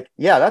 They're like,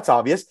 yeah, that's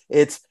obvious.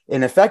 It's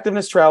in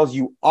effectiveness trials,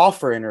 you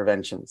offer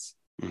interventions.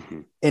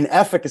 In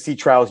efficacy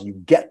trials, you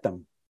get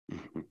them.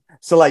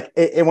 So like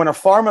when a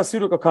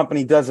pharmaceutical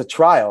company does a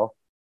trial,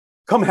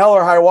 come hell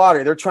or high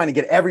water, they're trying to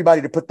get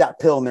everybody to put that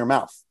pill in their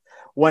mouth.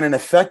 When an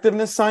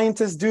effectiveness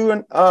scientist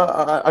do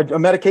a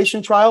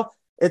medication trial,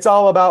 it's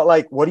all about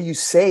like, what do you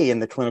say in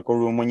the clinical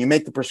room when you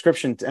make the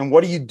prescription, and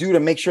what do you do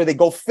to make sure they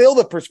go fill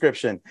the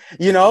prescription,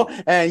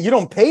 and you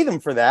don't pay them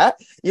for that,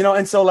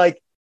 and so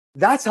like,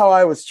 that's how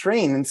I was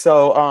trained. And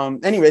so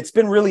anyway, it's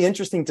been really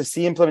interesting to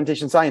see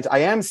implementation science. I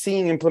am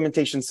seeing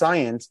implementation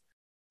science.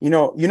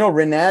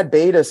 Renad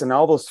Betas and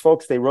all those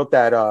folks, they wrote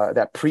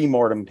that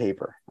pre-mortem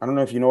paper. I don't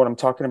know if you know what I'm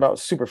talking about.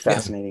 Super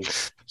fascinating,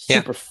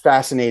 super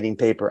fascinating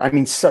paper. I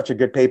mean, such a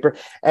good paper.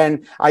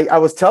 And I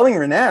was telling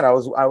Renad,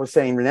 I was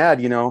saying,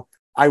 Renad,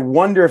 I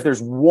wonder if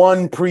there's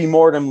one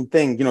pre-mortem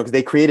thing, because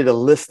they created a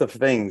list of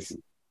things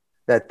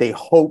that they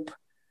hope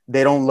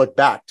they don't look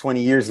back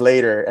 20 years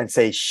later and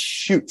say,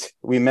 shoot,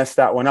 we messed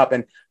that one up.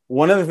 And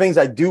one of the things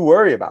I do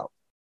worry about,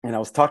 and I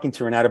was talking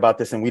to Renat about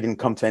this and we didn't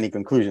come to any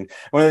conclusion.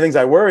 One of the things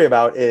I worry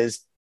about is,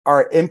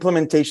 are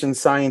implementation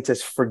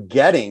scientists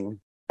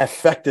forgetting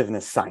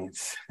effectiveness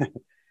science?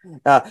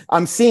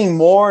 I'm seeing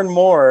more and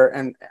more,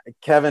 and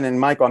Kevin and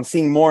Michael, I'm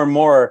seeing more and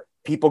more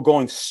people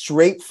going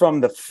straight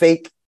from the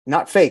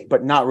not fake,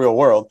 but not real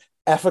world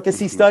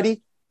efficacy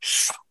study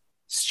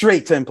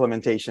straight to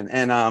implementation.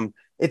 And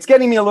it's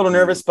getting me a little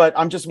nervous, but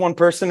I'm just one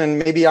person and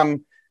maybe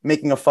I'm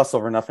making a fuss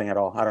over nothing at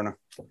all. I don't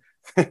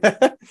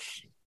know.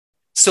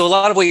 So a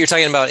lot of what you're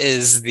talking about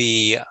is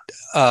the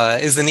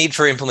need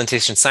for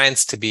implementation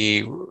science to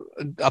be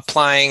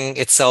applying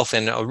itself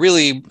in a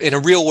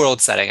real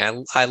world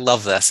setting. I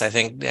love this. I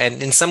think,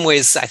 and in some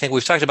ways, I think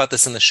we've talked about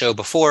this in the show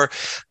before.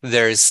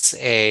 There's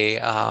a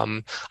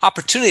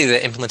opportunity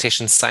that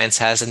implementation science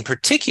has, in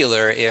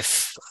particular,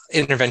 if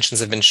interventions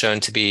have been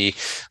shown to be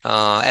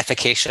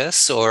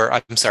efficacious,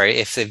 or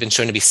if they've been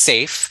shown to be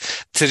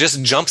safe, to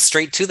just jump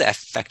straight to the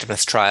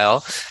effectiveness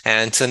trial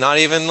and to not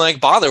even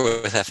like bother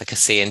with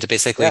efficacy and to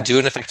basically do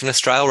an effectiveness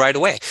trial right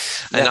away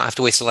and not have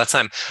to waste a lot of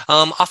time.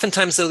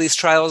 Oftentimes, though, these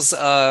trials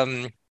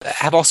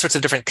have all sorts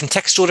of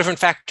different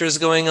factors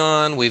going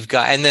on. We've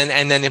got, and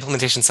then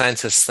implementation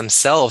scientists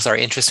themselves are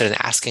interested in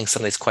asking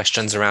some of these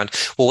questions around,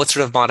 well, what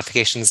sort of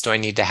modifications do I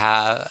need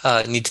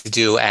to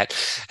do at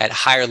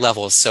higher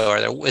levels?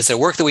 So is there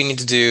work that we need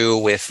to do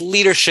with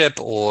leadership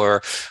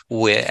or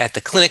at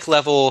the clinic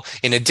level,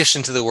 in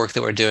addition to the work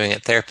that we're doing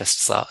at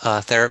therapist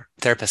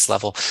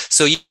level?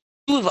 So you've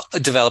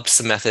developed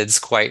some methods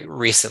quite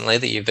recently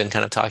that you've been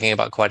kind of talking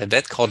about quite a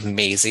bit, called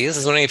MAISY. I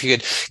was wondering if you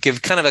could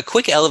give kind of a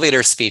quick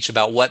elevator speech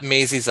about what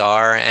MAISYs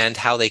are and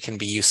how they can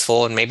be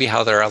useful, and maybe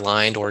how they're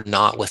aligned or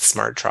not with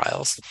SMART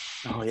trials.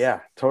 Oh,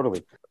 yeah,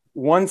 totally.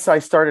 Once I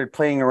started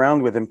playing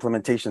around with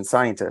implementation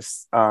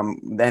scientists,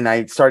 then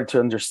I started to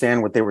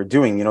understand what they were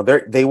doing.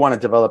 They want to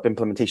develop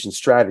implementation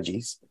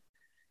strategies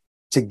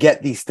to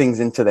get these things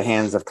into the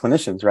hands of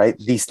clinicians, right?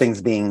 These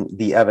things being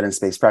the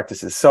evidence-based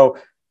practices.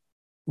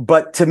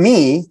 But to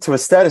me, to a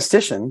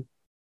statistician,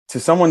 to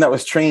someone that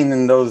was trained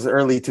in those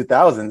early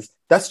 2000s,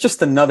 that's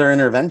just another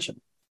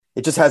intervention.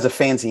 It just has a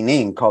fancy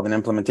name called an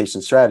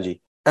implementation strategy.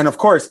 And of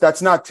course,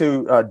 that's not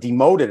to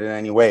demote it in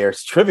any way or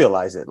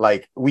trivialize it.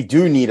 Like, we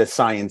do need a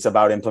science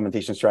about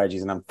implementation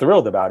strategies, and I'm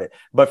thrilled about it.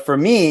 But for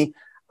me,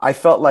 I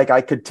felt like I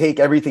could take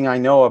everything I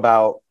know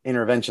about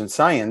intervention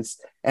science,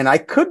 and I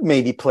could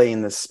maybe play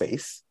in this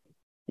space,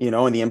 in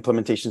the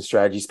implementation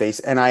strategy space.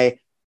 And I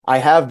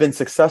have been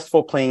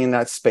successful playing in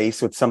that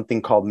space with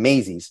something called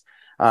MAISYs.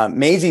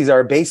 MAISYs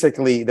are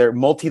basically, they're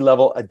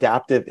multi-level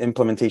adaptive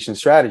implementation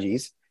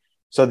strategies.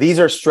 So these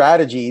are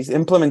strategies,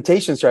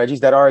 implementation strategies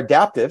that are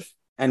adaptive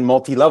and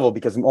multi-level,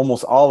 because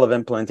almost all of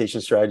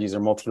implementation strategies are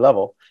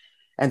multi-level.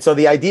 And so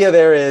the idea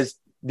there is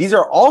these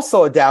are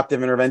also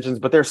adaptive interventions,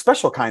 but they're a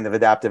special kind of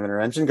adaptive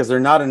intervention because they're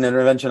not an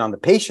intervention on the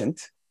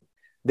patient.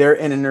 They're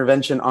an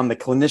intervention on the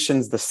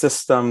clinicians, the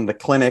system, the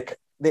clinic.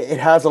 It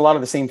has a lot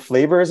of the same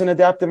flavor as an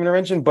adaptive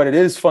intervention, but it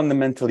is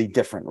fundamentally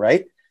different,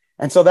 right?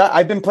 And so that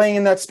I've been playing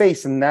in that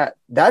space, and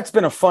that's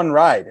been a fun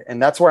ride.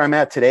 And that's where I'm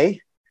at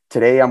today.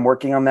 Today I'm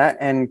working on that.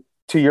 And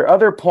to your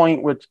other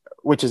point,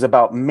 which is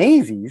about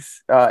MAISYs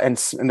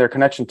and their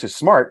connection to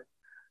SMART,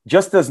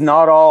 just as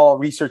not all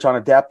research on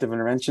adaptive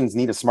interventions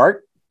need a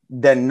SMART,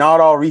 then not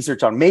all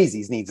research on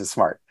MAISYs needs a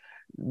SMART.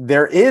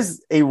 There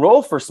is a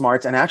role for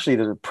SMARTs, and actually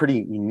there's a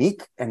pretty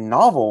unique and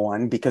novel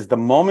one, because the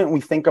moment we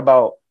think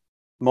about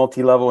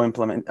multi-level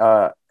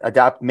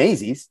adapt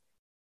MAISYs,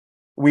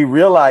 we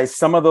realize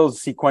some of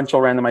those sequential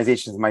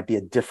randomizations might be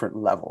at different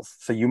levels.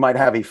 So you might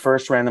have a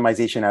first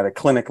randomization at a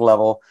clinic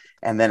level,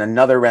 and then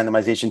another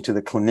randomization to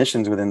the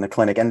clinicians within the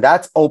clinic. And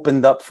that's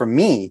opened up for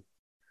me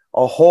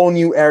a whole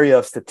new area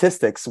of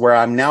statistics where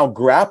I'm now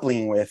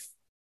grappling with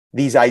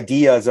these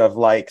ideas of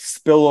like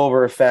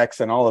spillover effects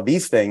and all of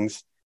these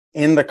things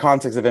in the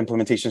context of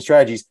implementation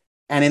strategies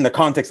and in the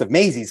context of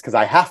MAISYs, because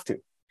I have to,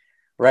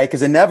 right?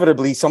 Because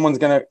inevitably someone's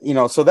going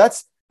to, so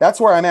that's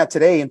where I'm at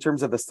today in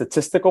terms of the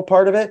statistical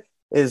part of it,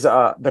 is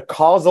the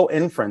causal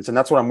inference. And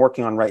that's what I'm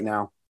working on right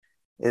now,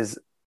 is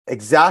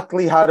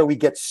exactly how do we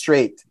get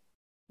straight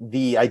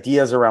the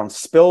ideas around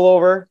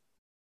spillover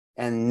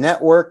and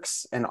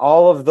networks and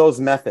all of those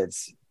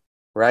methods,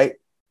 right?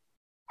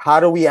 How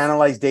do we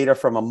analyze data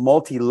from a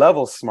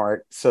multi-level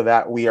SMART so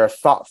that we are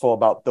thoughtful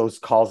about those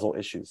causal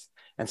issues?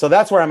 And so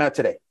that's where I'm at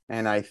today.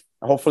 And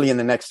hopefully in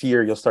the next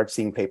year, you'll start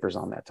seeing papers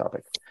on that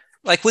topic.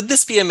 Like, would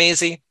this be a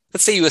MAISY?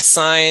 Let's say you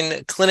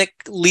assign clinic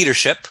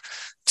leadership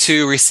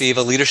to receive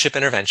a leadership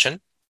intervention,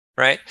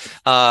 right?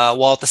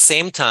 While at the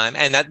same time,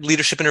 and that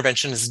leadership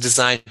intervention is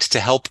designed to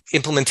help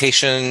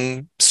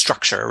implementation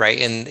structure, right?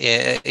 In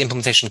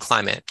implementation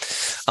climate.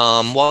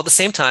 While at the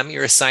same time,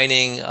 you're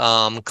assigning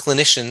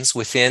clinicians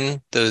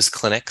within those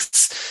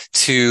clinics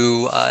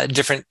to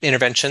different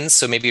interventions.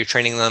 So maybe you're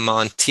training them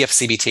on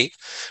TFCBT,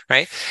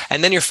 right?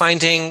 And then you're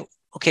finding,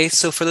 okay,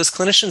 so for those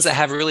clinicians that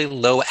have really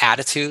low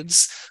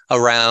attitudes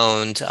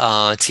around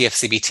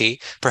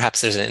TFCBT,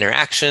 perhaps there's an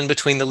interaction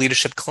between the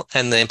leadership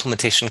and the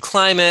implementation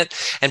climate,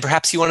 and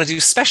perhaps you want to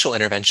do special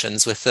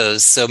interventions with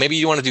those. So maybe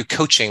you want to do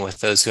coaching with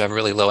those who have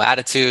really low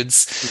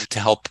attitudes to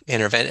help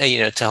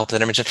to help the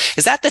intervention.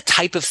 Is that the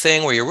type of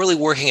thing where you're really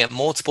working at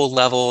multiple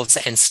levels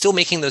and still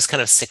making those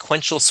kind of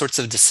sequential sorts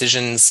of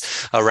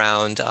decisions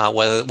around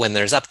whether when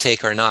there's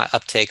uptake or not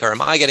uptake, or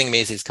am I getting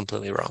MAISYs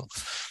completely wrong?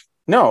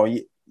 No,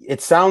 it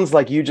sounds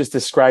like you just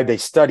described a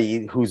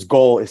study whose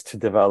goal is to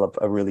develop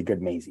a really good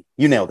MAISY.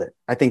 You nailed it.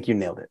 I think you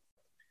nailed it.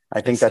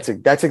 I think that's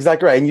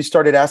exactly right. And you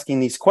started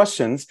asking these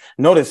questions.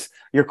 Notice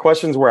your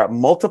questions were at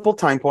multiple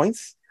time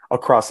points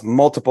across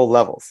multiple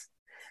levels.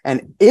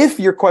 And if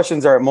your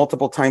questions are at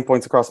multiple time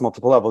points across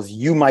multiple levels,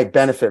 you might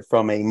benefit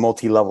from a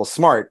multi-level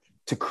SMART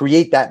to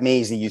create that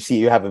MAISY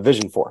you have a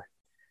vision for.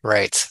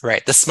 Right.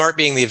 The SMART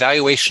being the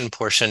evaluation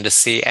portion to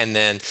see, and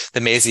then the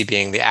MAISY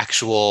being the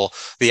actual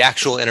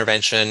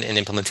intervention and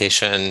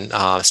implementation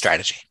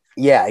strategy.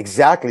 Yeah,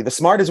 exactly. The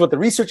SMART is what the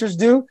researchers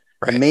do.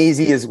 Right. The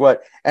MAISY is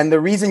what, and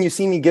the reason you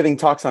see me giving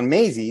talks on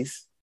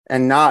MAISYs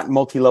and not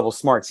multi-level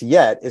SMARTs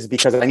yet is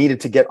because I needed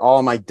to get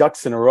all my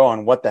ducks in a row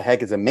on what the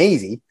heck is a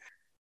MAISY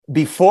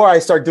before I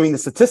start doing the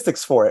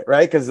statistics for it,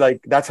 right? Because like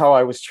that's how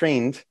I was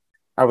trained.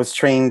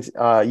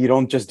 You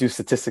don't just do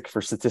statistics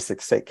for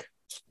statistics' sake.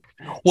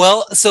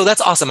 Well, so that's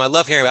awesome. I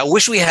love hearing about it.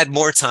 Wish we had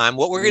more time.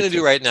 What we're going to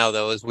do right now,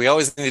 though, is we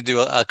always need to do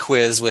a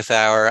quiz with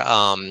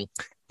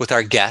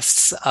our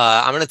guests.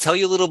 I'm going to tell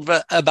you a little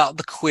bit about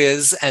the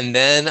quiz, and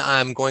then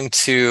I'm going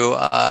to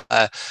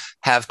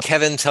have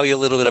Kevin tell you a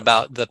little bit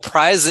about the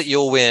prize that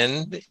you'll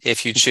win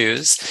if you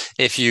choose,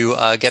 if you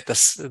get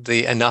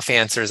the enough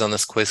answers on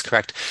this quiz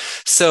correct.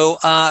 So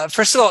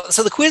first of all,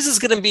 so the quiz is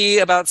going to be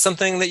about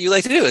something that you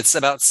like to do. It's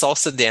about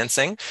salsa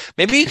dancing.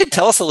 Maybe you could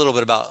tell us a little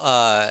bit about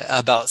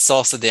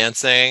salsa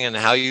dancing and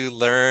how you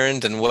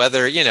learned, and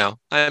whether,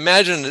 I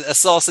imagine a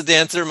salsa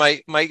dancer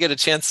might get a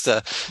chance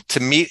to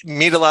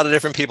meet a lot of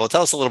different people.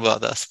 Tell us a little bit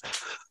about this.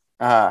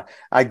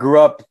 I grew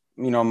up,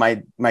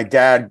 my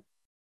dad,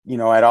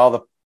 at all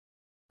the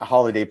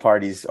holiday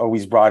parties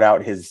always brought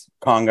out his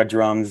conga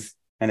drums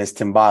and his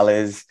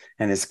timbales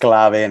and his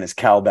clave and his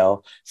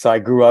cowbell. So I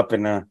grew up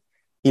in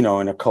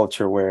a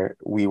culture where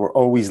we were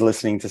always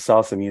listening to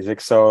salsa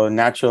music. So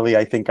naturally,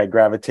 I think I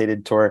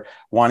gravitated toward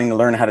wanting to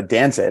learn how to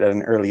dance it at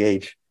an early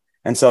age.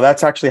 And so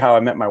that's actually how I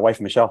met my wife,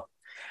 Michelle.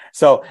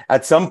 So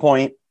at some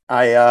point,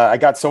 I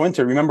got so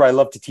into it. Remember, I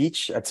love to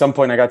teach. At some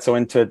point, I got so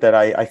into it that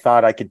I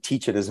thought I could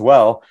teach it as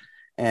well.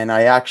 And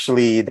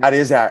that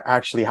is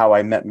actually how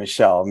I met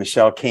Michelle.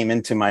 Michelle came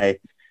into my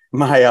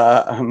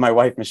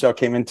wife, Michelle,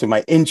 came into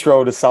my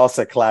intro to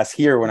salsa class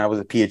here when I was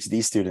a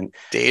PhD student.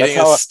 Dating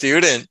a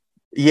student.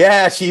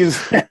 Yeah,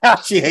 she's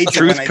she hates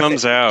it when Truth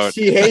comes out.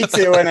 She hates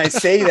it when I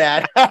say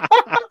that.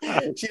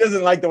 She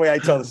doesn't like the way I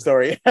tell the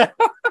story.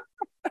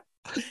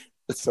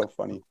 It's so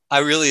funny. I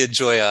really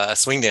enjoy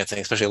swing dancing,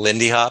 especially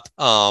Lindy Hop.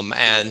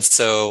 And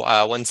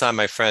so one time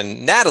my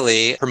friend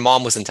Natalie, her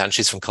mom was in town.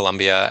 She's from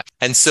Colombia.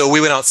 And so we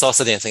went out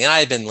salsa dancing and I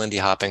had been Lindy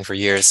hopping for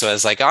years. So I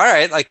was like, all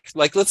right,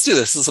 like let's do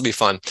this. This will be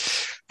fun.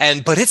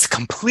 But it's a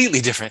completely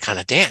different kind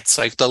of dance,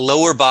 like the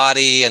lower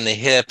body and the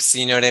hips,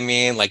 you know what I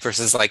mean? Like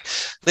versus like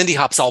Lindy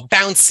Hop's all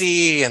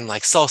bouncy and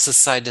like salsa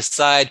side to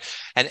side.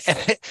 And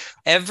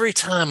every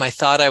time I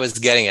thought I was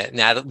getting it,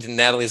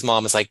 Natalie's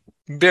mom was like,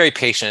 very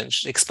patient,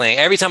 explaining.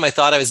 Every time I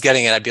thought I was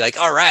getting it, I'd be like,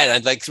 all right,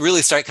 I'd like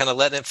really start kind of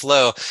letting it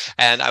flow.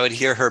 And I would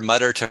hear her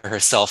mutter to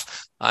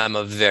herself, I'm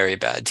a very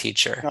bad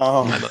teacher.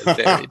 Oh, I'm a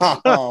very bad.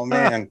 Oh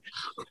man.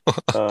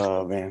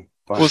 Oh man.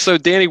 Well, so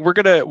Danny, we'll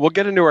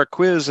get into our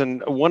quiz,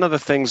 and one of the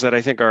things that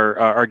I think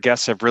our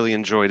guests have really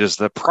enjoyed is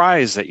the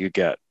prize that you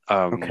get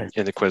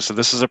in the quiz. So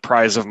this is a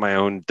prize of my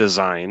own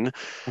design.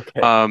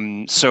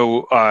 Okay.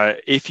 So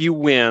if you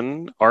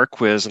win our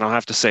quiz, and I'll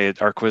have to say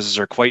our quizzes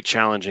are quite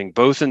challenging,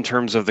 both in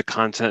terms of the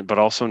content, but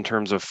also in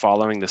terms of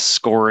following the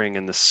scoring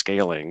and the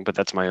scaling. But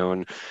that's my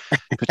own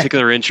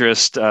particular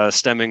interest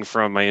stemming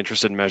from my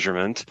interest in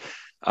measurement.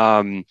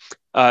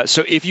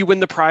 So if you win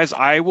the prize,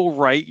 I will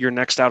write your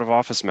next out of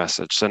office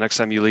message. So next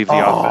time you leave the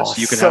office,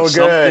 you can have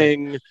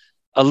something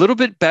a little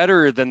bit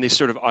better than the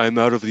sort of I'm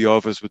out of the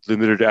office with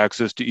limited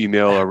access to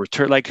email or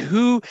return. Like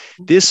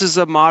this is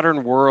a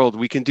modern world.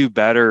 We can do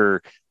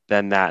better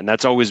than that. And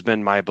that's always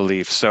been my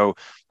belief. So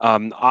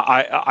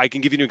I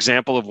can give you an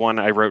example of one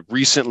I wrote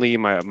recently.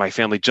 My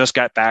family just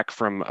got back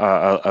from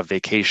a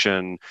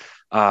vacation.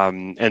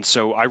 And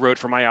so I wrote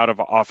for my out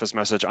of office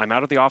message, I'm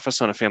out of the office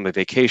on a family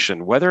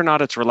vacation. Whether or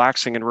not it's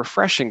relaxing and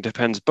refreshing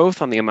depends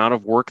both on the amount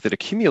of work that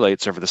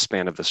accumulates over the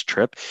span of this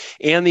trip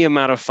and the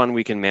amount of fun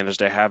we can manage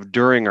to have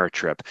during our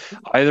trip.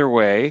 Either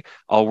way,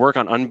 I'll work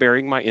on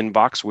unburying my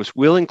inbox, which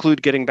will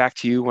include getting back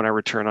to you when I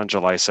return on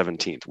July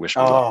 17th. Wish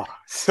me luck.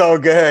 So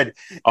good.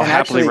 I'll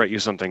happily write you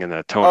something in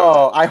that tone.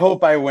 I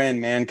hope I win,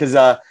 man, because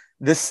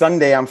this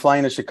Sunday, I'm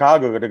flying to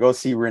Chicago to go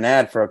see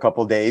Renad for a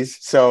couple days.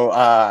 So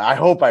I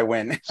hope I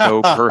win.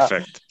 So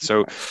perfect.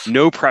 So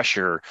no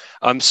pressure.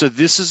 So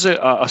this is a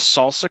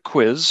salsa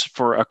quiz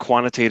for a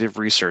quantitative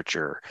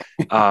researcher.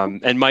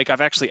 And Mike,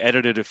 I've actually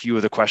edited a few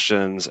of the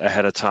questions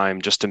ahead of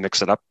time just to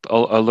mix it up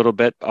a little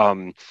bit.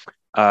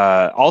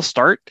 I'll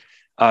start.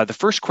 The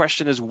first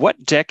question is,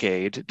 what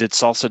decade did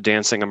salsa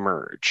dancing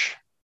emerge?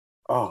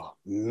 Oh,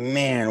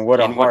 man, what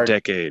a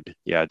decade?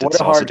 Yeah, did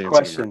salsa dancing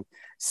question. Emerge?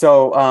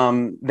 So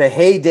the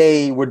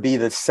heyday would be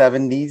the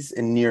 70s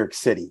in New York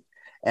City.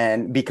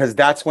 And because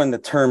that's when the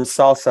term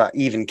salsa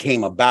even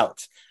came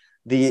about.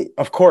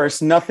 Of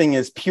course, nothing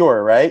is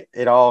pure, right?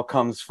 It all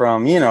comes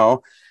from,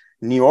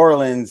 New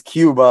Orleans,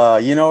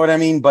 Cuba, you know what I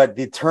mean? But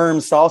the term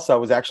salsa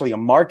was actually a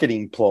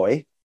marketing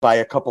ploy by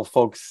a couple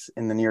folks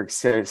in the New York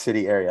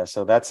City area.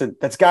 So that's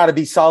got to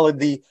be solid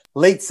the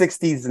late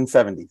 60s and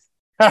 70s.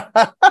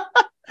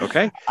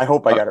 Okay. I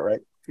hope I got it right.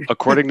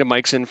 According to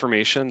Mike's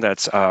information,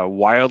 that's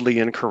wildly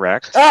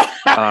incorrect.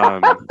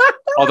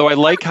 Although I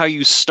like how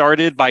you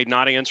started by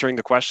not answering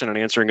the question and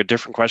answering a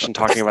different question,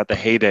 talking about the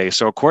heyday.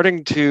 So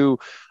according to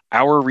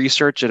our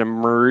research, it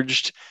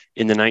emerged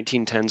in the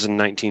 1910s and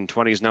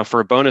 1920s. Now, for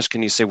a bonus,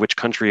 can you say which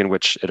country in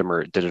which did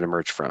it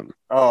emerge from?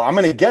 Oh, I'm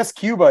going to guess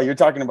Cuba. You're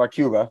talking about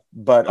Cuba,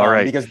 but all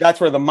right, because that's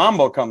where the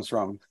mambo comes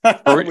from.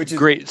 Which is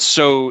great.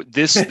 So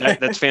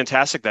that's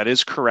fantastic. That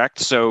is correct.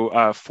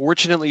 So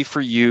fortunately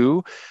for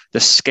you, the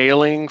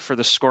scaling for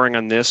the scoring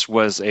on this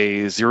was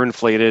a zero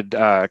inflated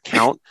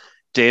count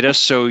data.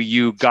 So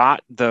you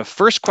got the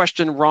first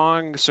question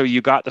wrong. So you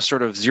got the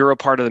sort of zero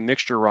part of the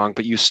mixture wrong,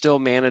 but you still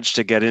managed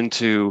to get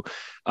into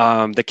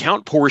the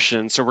count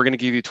portion. So we're going to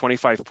give you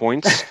 25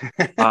 points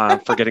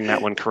for getting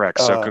that one correct.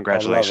 So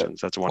congratulations.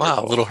 That's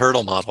wonderful. Wow, little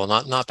hurdle model.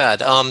 Not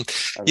bad.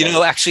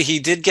 Actually he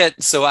did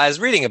get, so I was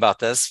reading about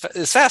this.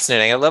 It's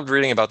fascinating. I loved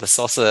reading about the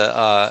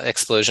salsa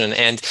explosion.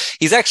 And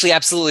he's actually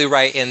absolutely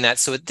right in that.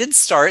 So it did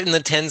start in the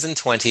 10s and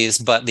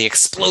 20s, but the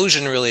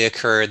explosion really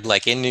occurred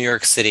like in New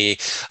York City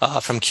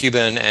from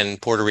Cuban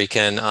and Puerto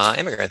Rican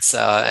immigrants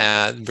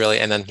really.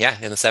 And then,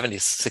 in the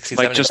 70s, 60s,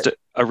 like 70s. Just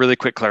a really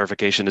quick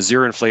clarification. A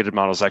zero inflated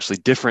model is actually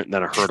different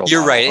than a hurdle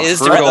You're model. right. It is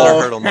different than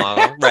a hurdle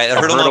model. Right. A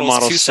hurdle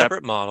model is two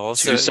separate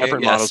models. Two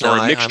separate models, or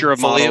a mixture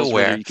of models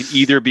where you can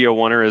either be a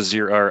one or a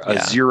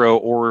zero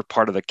or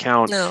part of the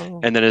count. No.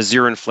 And then a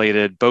zero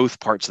inflated, both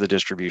parts of the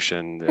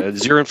distribution.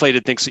 Zero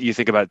inflated takes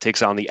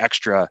takes on the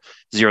extra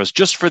zeros,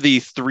 just for the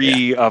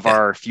three of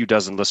our few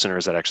dozen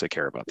listeners that actually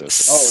care about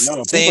this. Oh,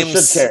 no. People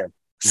should care.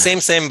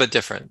 Same, but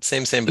different.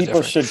 Same, but people different.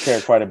 People should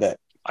care quite a bit.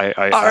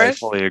 I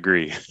fully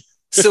agree.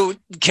 So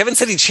Kevin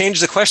said he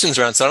changed the questions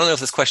around, so I don't know if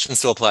this question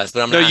still applies,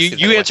 but I'm going to ask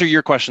you answer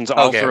your questions.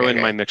 I'll throw in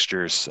my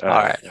mixtures. All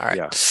right.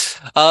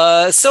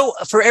 Yeah. So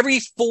for every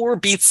 4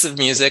 beats of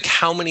music,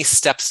 how many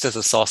steps does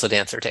a salsa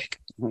dancer take?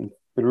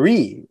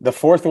 3. The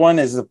fourth one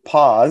is a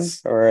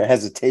pause or a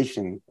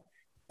hesitation.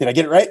 Did I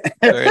get it right?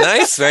 Very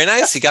nice. Very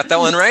nice. You got that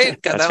one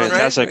right. Got That's that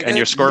fantastic. one right. And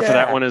your score for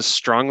that Yeah. one is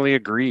strongly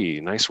agree.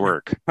 Nice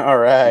work. All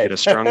You right. get a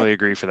strongly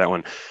agree for that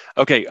one.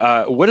 Okay.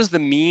 What is the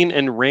mean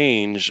and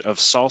range of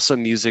salsa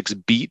music's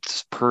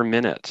beats per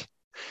minute?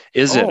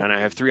 Is it, and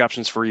I have 3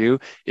 options for you,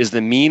 is the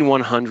mean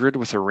 100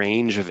 with a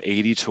range of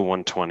 80 to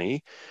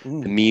 120, the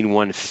mean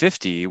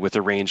 150 with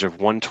a range of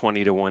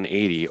 120 to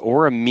 180,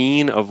 or a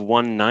mean of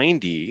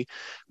 190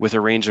 with a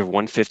range of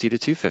 150 to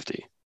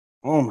 250?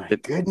 Oh my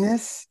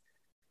goodness.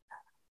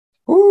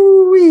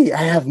 Ooh,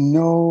 I have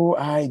no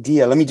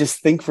idea. Let me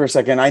just think for a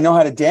second. I know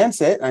how to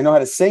dance it. I know how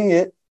to sing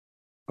it,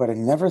 but I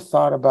never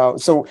thought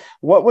about. So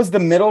what was the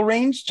middle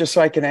range, just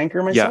so I can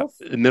anchor myself?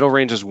 Yeah, the middle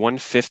range is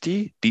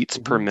 150 beats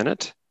per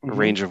minute, a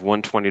range of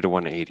 120 to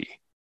 180.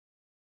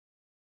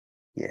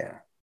 Yeah.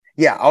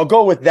 Yeah, I'll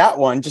go with that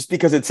one just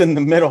because it's in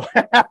the middle.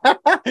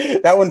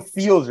 That one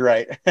feels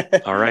right.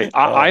 All right.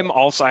 I'm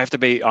also, I have to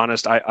be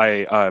honest,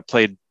 I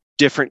played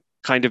different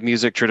kind of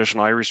music,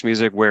 traditional Irish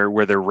music,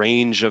 where the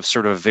range of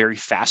sort of very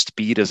fast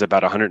beat is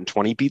about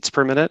 120 beats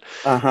per minute.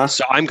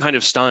 So I'm kind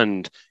of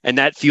stunned, and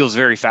that feels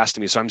very fast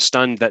to me. So I'm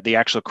stunned that the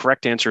actual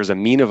correct answer is a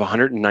mean of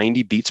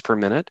 190 beats per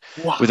minute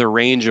with a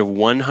range of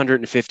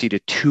 150 to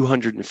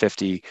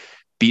 250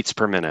 beats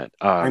per minute.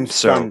 I'm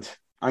stunned.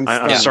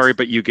 I'm sorry,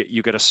 but you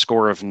get a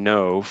score of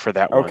no for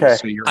that one. Okay.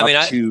 So you're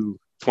up to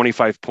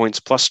 25 points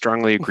plus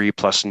strongly agree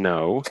plus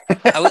no.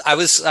 I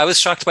was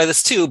shocked by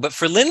this too, but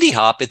for Lindy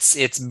Hop,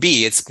 it's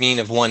B. It's mean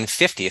of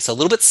 150. It's a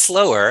little bit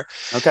slower.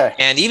 Okay.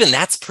 And even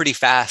that's pretty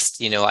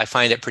fast. I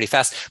find it pretty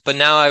fast. But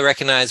now I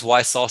recognize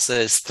why salsa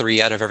is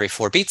 3 out of every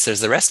 4 beats. There's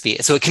the recipe.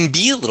 So it can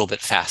be a little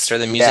bit faster.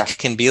 The music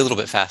can be a little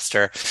bit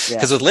faster.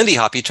 Because with Lindy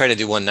Hop, you try to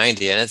do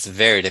 190 and it's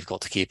very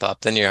difficult to keep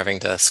up. Then you're having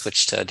to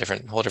switch to a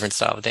whole different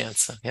style of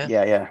dance. So,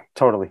 yeah,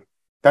 totally.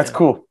 That's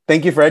cool.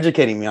 Thank you for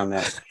educating me on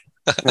that.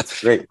 That's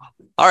great.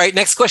 All right,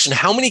 next question.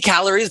 How many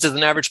calories does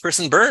an average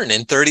person burn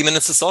in 30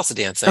 minutes of salsa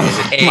dancing? Is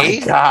it A, my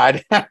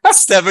God.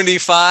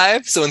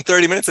 75? So in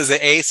 30 minutes, is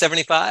it A,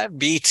 75,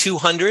 B,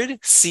 200,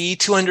 C,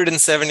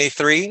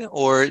 273,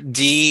 or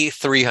D,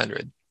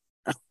 300?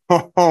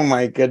 Oh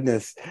my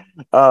goodness.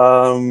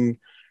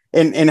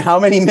 In how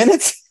many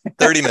minutes?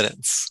 30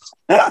 minutes.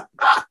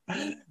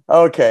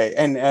 Okay.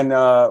 And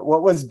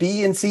what was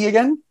B and C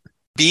again?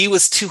 B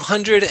was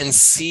 200 and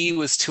C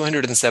was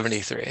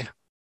 273.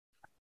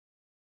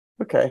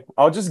 Okay,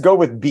 I'll just go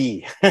with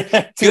B.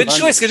 Good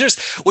choice,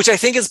 which I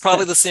think is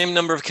probably the same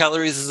number of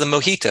calories as a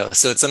mojito.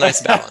 So it's a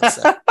nice balance.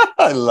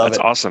 I love it. That's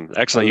awesome.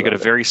 Excellent. You get a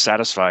very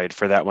satisfied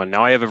for that one.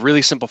 Now I have a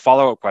really simple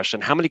follow-up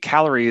question. How many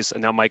calories,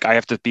 and now Mike, I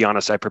have to be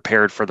honest, I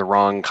prepared for the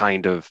wrong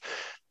kind of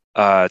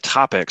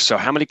topic. So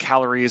how many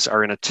calories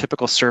are in a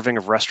typical serving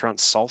of restaurant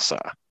salsa?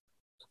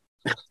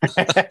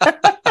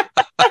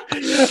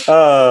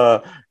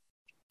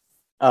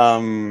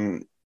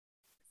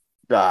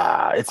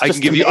 I can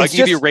give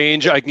you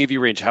range. I can give you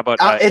range. How about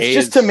it's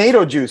just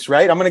tomato juice,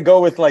 right? I'm going to go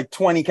with like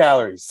 20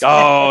 calories.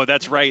 Oh,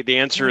 that's right. The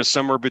answer is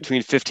somewhere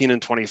between 15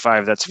 and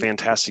 25. That's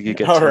fantastic. You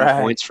get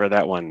 10 points for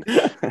that one.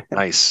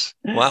 Nice.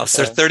 Wow.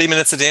 So 30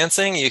 minutes of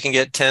dancing, you can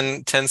get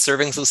 10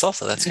 servings of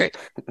salsa. That's great.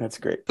 That's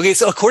great. Okay.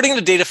 So according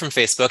to data from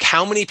Facebook,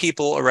 how many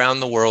people around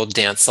the world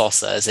dance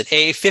salsa? Is it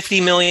A,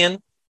 50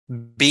 million,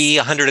 B,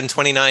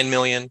 129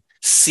 million,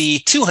 C,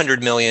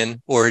 200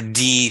 million, or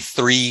D,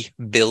 3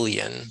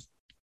 billion?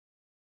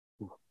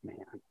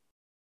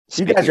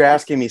 You guys are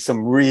asking me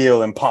some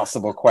real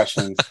impossible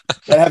questions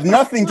that have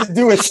nothing to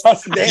do with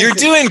salsa dancing. You're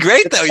doing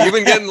great, though. You've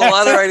been getting a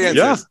lot of right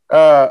answers.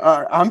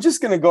 I'm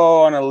just going to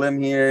go on a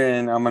limb here,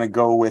 and I'm going to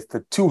go with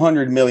the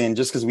 200 million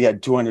just because we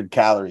had 200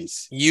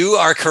 calories. You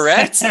are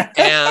correct.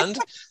 And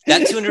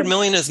that 200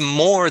 million is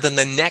more than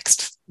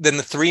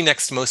the 3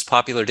 next most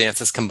popular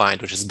dances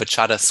combined, which is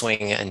bachata,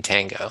 swing, and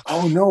tango.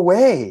 Oh, no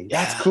way.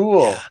 That's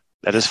cool. Yeah.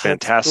 That is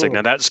fantastic.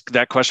 Cool. Now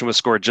that question was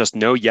scored just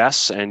no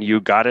yes, and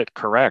you got it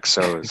correct.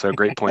 So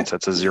great points.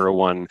 That's a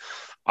 0-1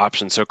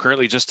 option. So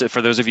currently,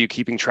 for those of you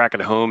keeping track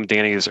at home,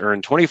 Danny has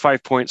earned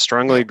 25 points,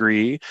 strongly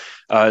agree,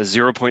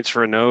 0 points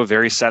for a no,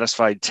 very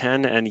satisfied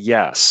 10, and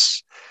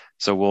yes.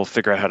 So we'll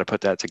figure out how to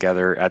put that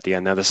together at the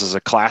end. Now, this is a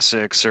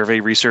classic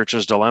survey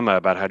researcher's dilemma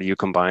about how do you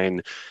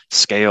combine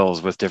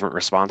scales with different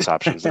response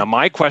options. Now,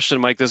 my question,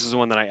 Mike, this is the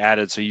one that I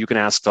added, so you can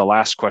ask the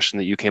last question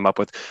that you came up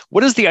with.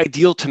 What is the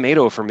ideal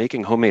tomato for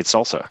making homemade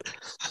salsa?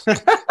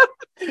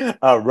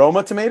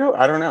 Roma tomato?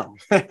 I don't know.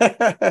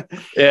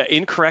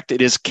 Incorrect.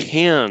 It is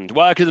canned.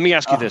 Well, let me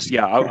ask you this.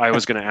 Yeah, I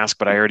was going to ask,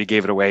 but I already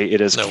gave it away.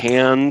 It is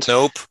canned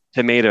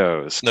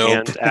tomatoes.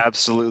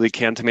 Absolutely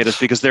canned tomatoes,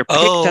 because they're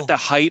picked at the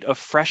height of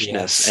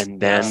freshness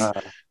and then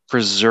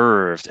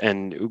preserved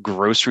and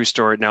grocery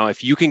stored. Now,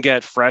 if you can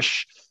get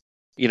fresh,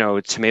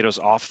 tomatoes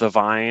off the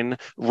vine,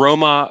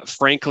 Roma,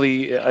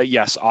 frankly,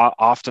 yes,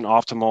 often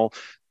optimal.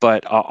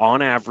 but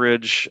on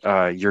average,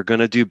 you're going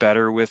to do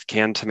better with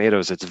canned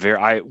tomatoes.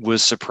 I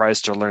was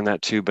surprised to learn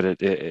that too, but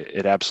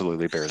it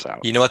absolutely bears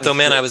out. You know what though,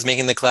 man? I was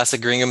making the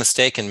classic gringo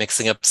mistake and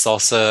mixing up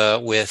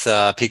salsa with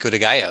pico de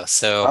gallo.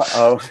 So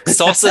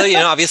salsa,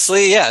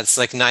 obviously, yeah, it's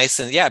like nice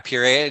and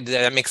puree.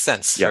 That makes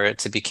sense for it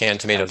to be canned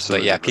tomatoes.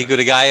 Absolutely, but pico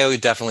de gallo,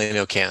 definitely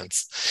no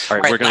cans. All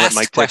right, we're going to let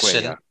Mike take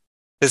away.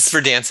 This is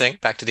for dancing.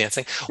 Back to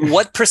dancing.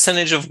 What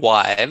percentage of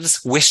wives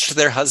wished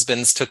their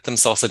husbands took them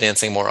salsa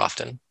dancing more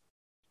often?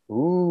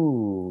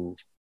 Ooh.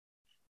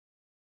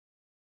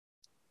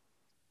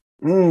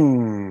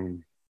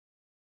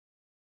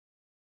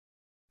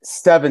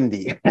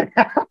 70.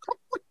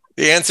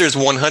 The answer is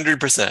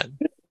 100%.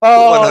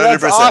 Oh, 100%.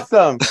 That's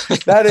awesome.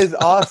 That is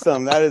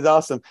awesome. That is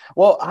awesome.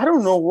 Well, I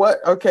don't know what.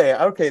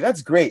 Okay.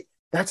 That's great.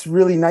 That's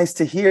really nice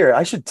to hear.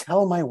 I should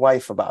tell my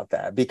wife about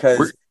that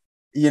because,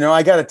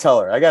 I got to tell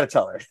her.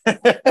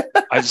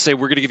 I'd say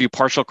we're going to give you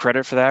partial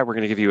credit for that. We're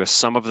going to give you a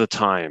sum of the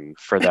time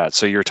for that.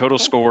 So your total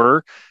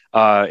score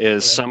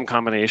is some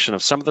combination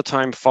of sum of the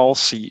time,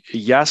 false,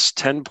 yes,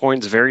 10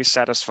 points, very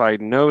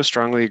satisfied, no,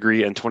 strongly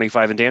agree, and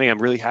 25. And Danny,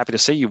 I'm really happy to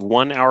say you've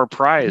won our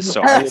prize.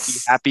 So I will be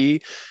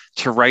happy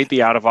to write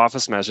the out of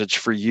office message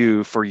for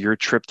you for your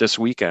trip this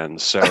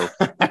weekend. So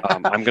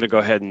I'm going to go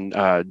ahead and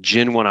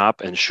gin one up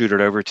and shoot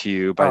it over to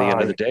you by the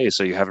end of the day.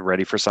 So you have it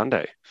ready for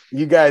Sunday.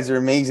 You guys are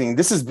amazing.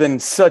 This has been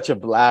such a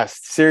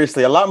blast.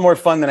 Seriously, a lot more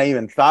fun than I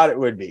even thought it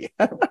would be.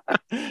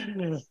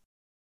 Where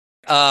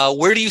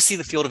do you see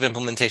the field of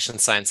implementation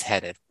science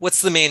headed?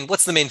 What's the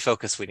main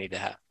focus we need to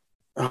have?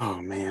 Oh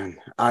man,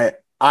 I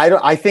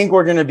think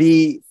we're going to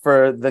be,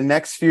 for the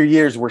next few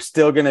years, we're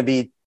still going to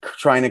be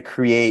trying to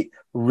create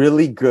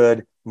really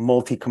good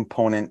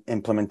multi-component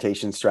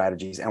implementation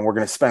strategies, and we're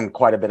going to spend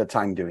quite a bit of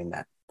time doing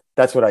that.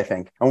 That's what I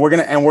think. And we're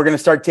going to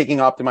start taking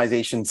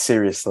optimization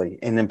seriously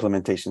in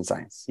implementation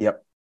science.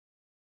 Yep.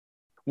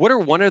 What are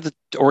one of the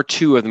or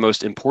two of the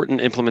most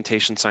important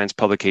implementation science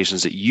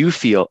publications that you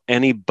feel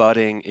any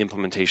budding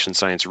implementation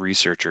science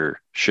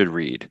researcher should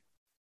read?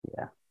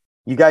 Yeah.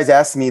 You guys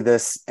asked me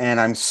this, and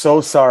I'm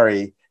so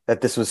sorry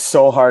that this was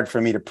so hard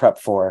for me to prep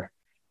for,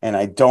 and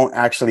I don't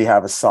actually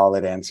have a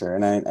solid answer.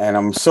 And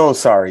I'm so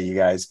sorry, you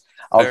guys.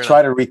 I'll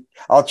try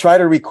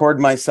to record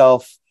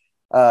myself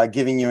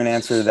giving you an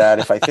answer to that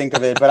if I think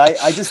of it.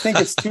 But I just think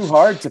it's too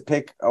hard to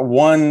pick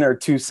one or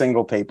two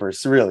single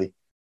papers, really.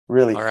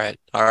 All right.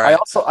 I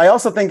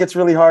also think it's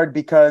really hard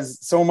because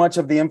so much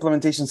of the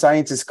implementation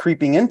science is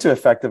creeping into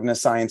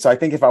effectiveness science. So I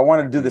think if I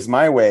wanted to do this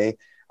my way,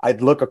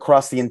 I'd look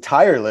across the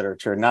entire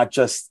literature, not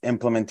just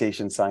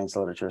implementation science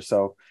literature.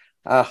 So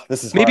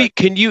this is maybe hard.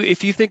 Can you,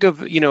 if you think of,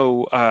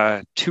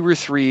 two or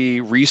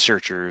three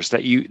researchers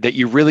that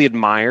you really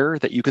admire,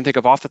 that you can think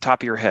of off the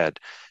top of your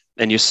head,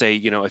 and you say,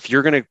 if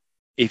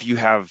you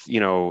have,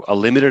 a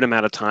limited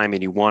amount of time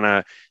and you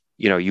want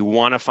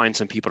to find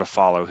some people to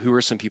follow, who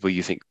are some people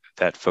you think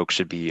that folks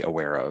should be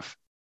aware of?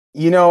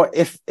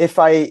 If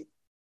I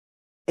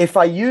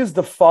use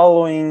the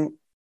following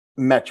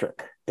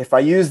metric, if I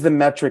use the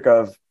metric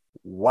of,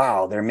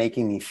 wow, they're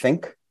making me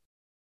think.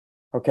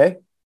 Okay.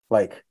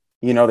 Like,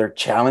 they're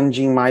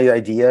challenging my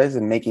ideas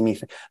and making me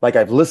think. Like,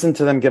 I've listened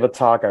to them give a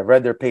talk. I've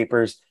read their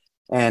papers,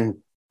 and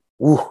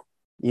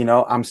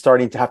I'm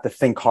starting to have to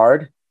think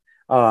hard.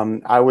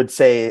 I would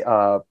say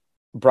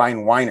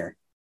Brian Weiner,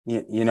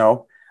 with,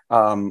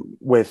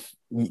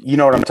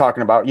 what I'm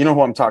talking about. You know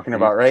who I'm talking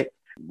about, right?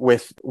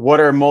 With what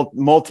are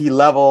multi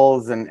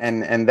levels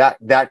and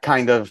that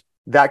kind of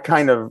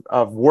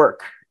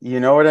work. You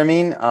know what I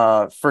mean?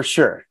 For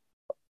sure.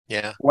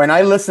 Yeah. When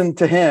I listen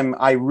to him,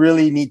 I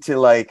really need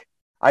to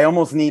I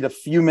almost need a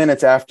few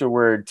minutes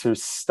afterward to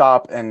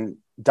stop and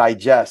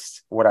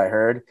digest what I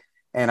heard.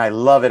 And I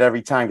love it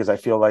every time because I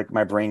feel like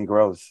my brain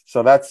grows.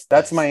 So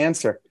that's my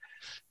answer.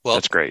 Well,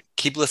 that's great.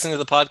 Keep listening to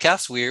the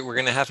podcast. We're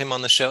going to have him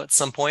on the show at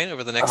some point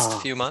over the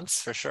next few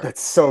months for sure.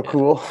 That's so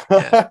cool.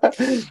 Yeah.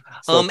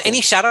 Cool.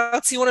 Any shout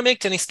outs you want to make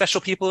to any special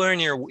people in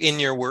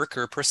your work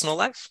or personal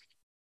life?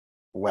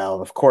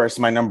 Well, of course,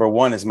 my number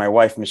one is my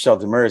wife, Michelle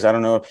Demers. I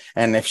don't know.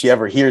 And if she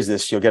ever hears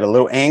this, she'll get a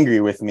little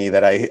angry with me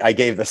that I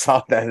gave the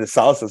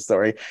salsa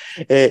story.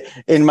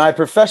 In my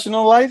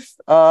professional life,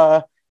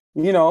 the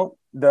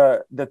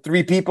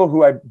three people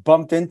who I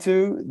bumped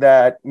into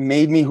that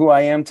made me who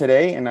I am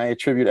today, and I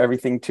attribute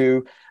everything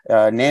to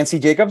Nancy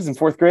Jacobs in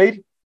 4th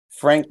grade,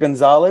 Frank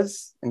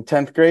Gonzalez in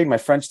 10th grade, my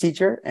French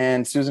teacher,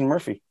 and Susan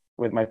Murphy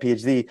with my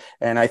PhD.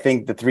 And I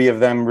think the three of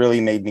them really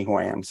made me who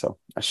I am. So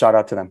a shout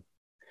out to them.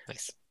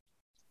 Nice.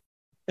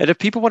 And if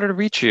people wanted to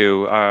reach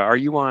you, are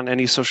you on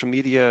any social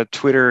media,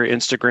 Twitter,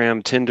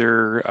 Instagram,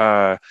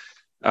 Tinder,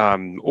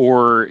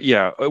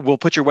 we'll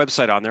put your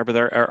website on there, but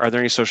are there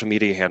any social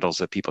media handles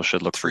that people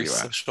should look for you at?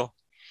 Social.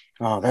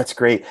 Oh, that's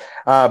great.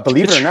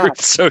 Believe it or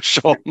not,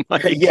 social.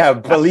 Yeah,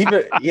 believe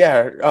it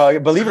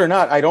or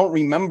not, I don't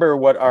remember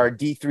what our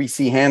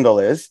D3C handle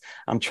is.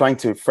 I'm trying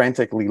to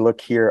frantically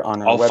look here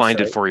on our website. I'll find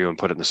it for you and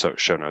put it in the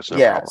show notes. No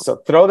problem. So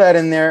throw that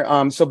in there.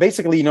 So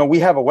basically, we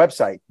have a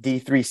website,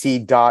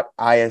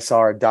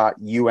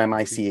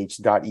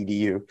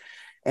 d3c.isr.umich.edu.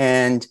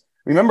 And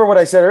remember what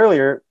I said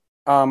earlier,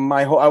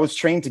 I was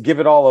trained to give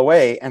it all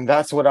away, and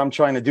that's what I'm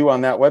trying to do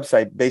on that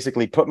website.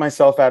 Basically, put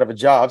myself out of a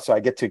job so I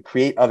get to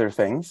create other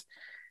things.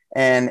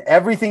 And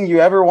everything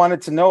you ever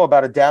wanted to know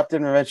about adaptive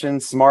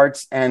intervention,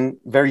 smarts, and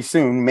very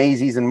soon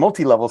MAISYs and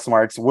multi-level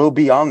smarts will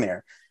be on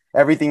there.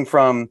 Everything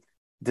from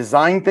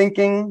design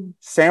thinking,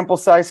 sample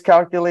size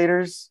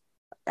calculators,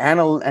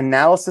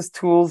 analysis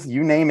tools,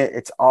 you name it,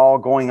 it's all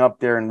going up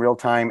there in real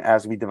time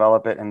as we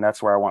develop it. And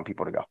that's where I want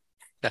people to go.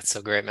 That's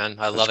so great, man.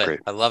 I love That's it. great.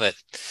 I love it.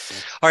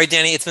 All right,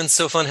 Danny, it's been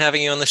so fun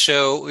having you on the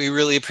show. We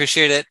really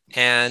appreciate it.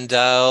 And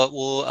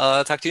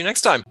we'll talk to you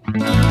next time.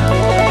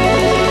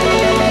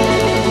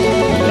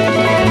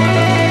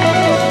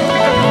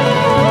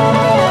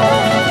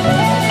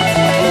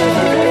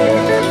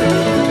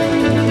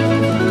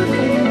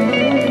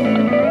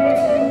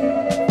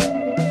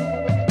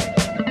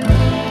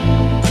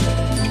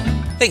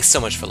 Thanks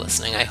so much for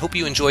listening. I hope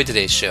you enjoyed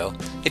today's show.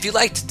 If you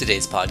liked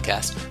today's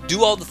podcast,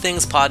 do all the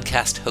things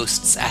podcast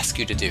hosts ask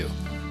you to do.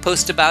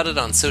 Post about it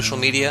on social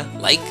media,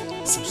 like,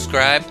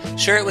 subscribe,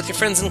 share it with your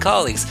friends and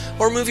colleagues,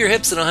 or move your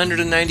hips at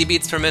 190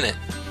 beats per minute.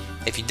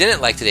 If you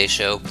didn't like today's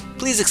show,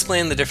 please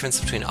explain the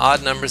difference between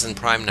odd numbers and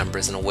prime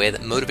numbers in a way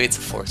that motivates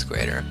a fourth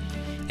grader.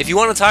 If you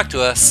want to talk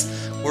to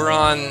us, we're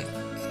on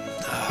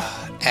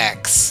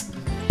X.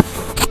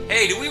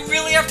 Hey, do we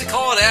really have to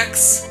call it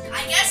X?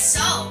 I guess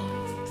so.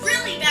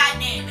 Really bad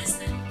name,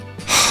 isn't it?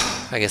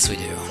 I guess we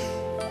do.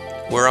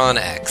 We're on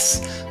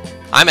X.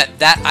 I'm at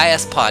That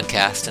IS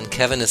Podcast, and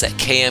Kevin is at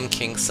KM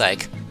King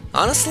Psych.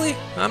 Honestly,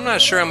 I'm not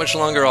sure how much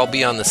longer I'll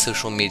be on the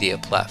social media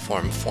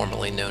platform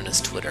formerly known as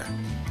Twitter.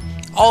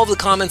 All of the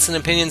comments and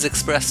opinions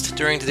expressed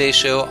during today's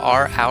show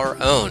are our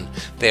own.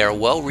 They are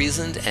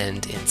well-reasoned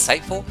and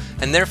insightful,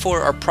 and therefore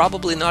are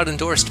probably not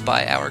endorsed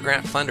by our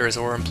grant funders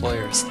or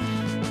employers.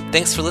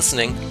 Thanks for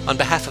listening. On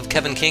behalf of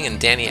Kevin King and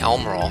Danny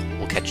Almirall,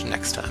 we'll catch you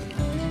next time.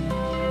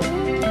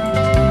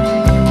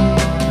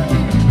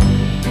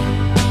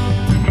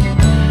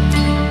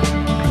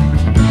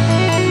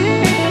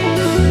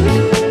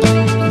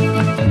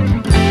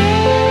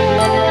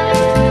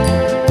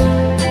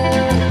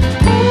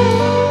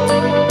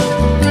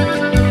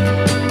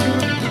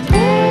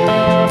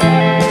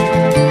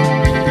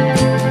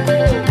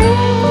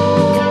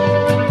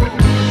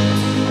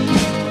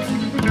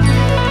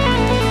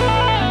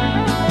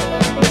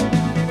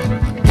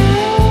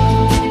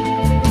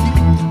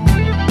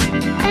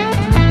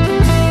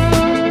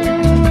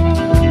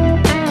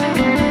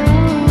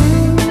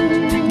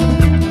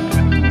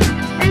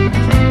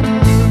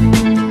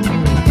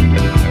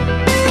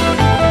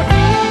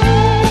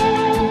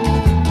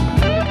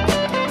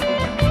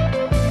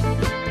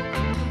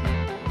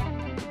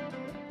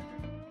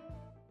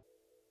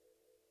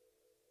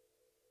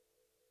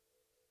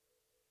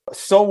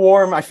 So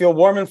warm. I feel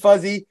warm and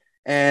fuzzy,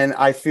 and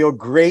I feel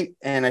great,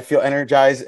 and I feel energized.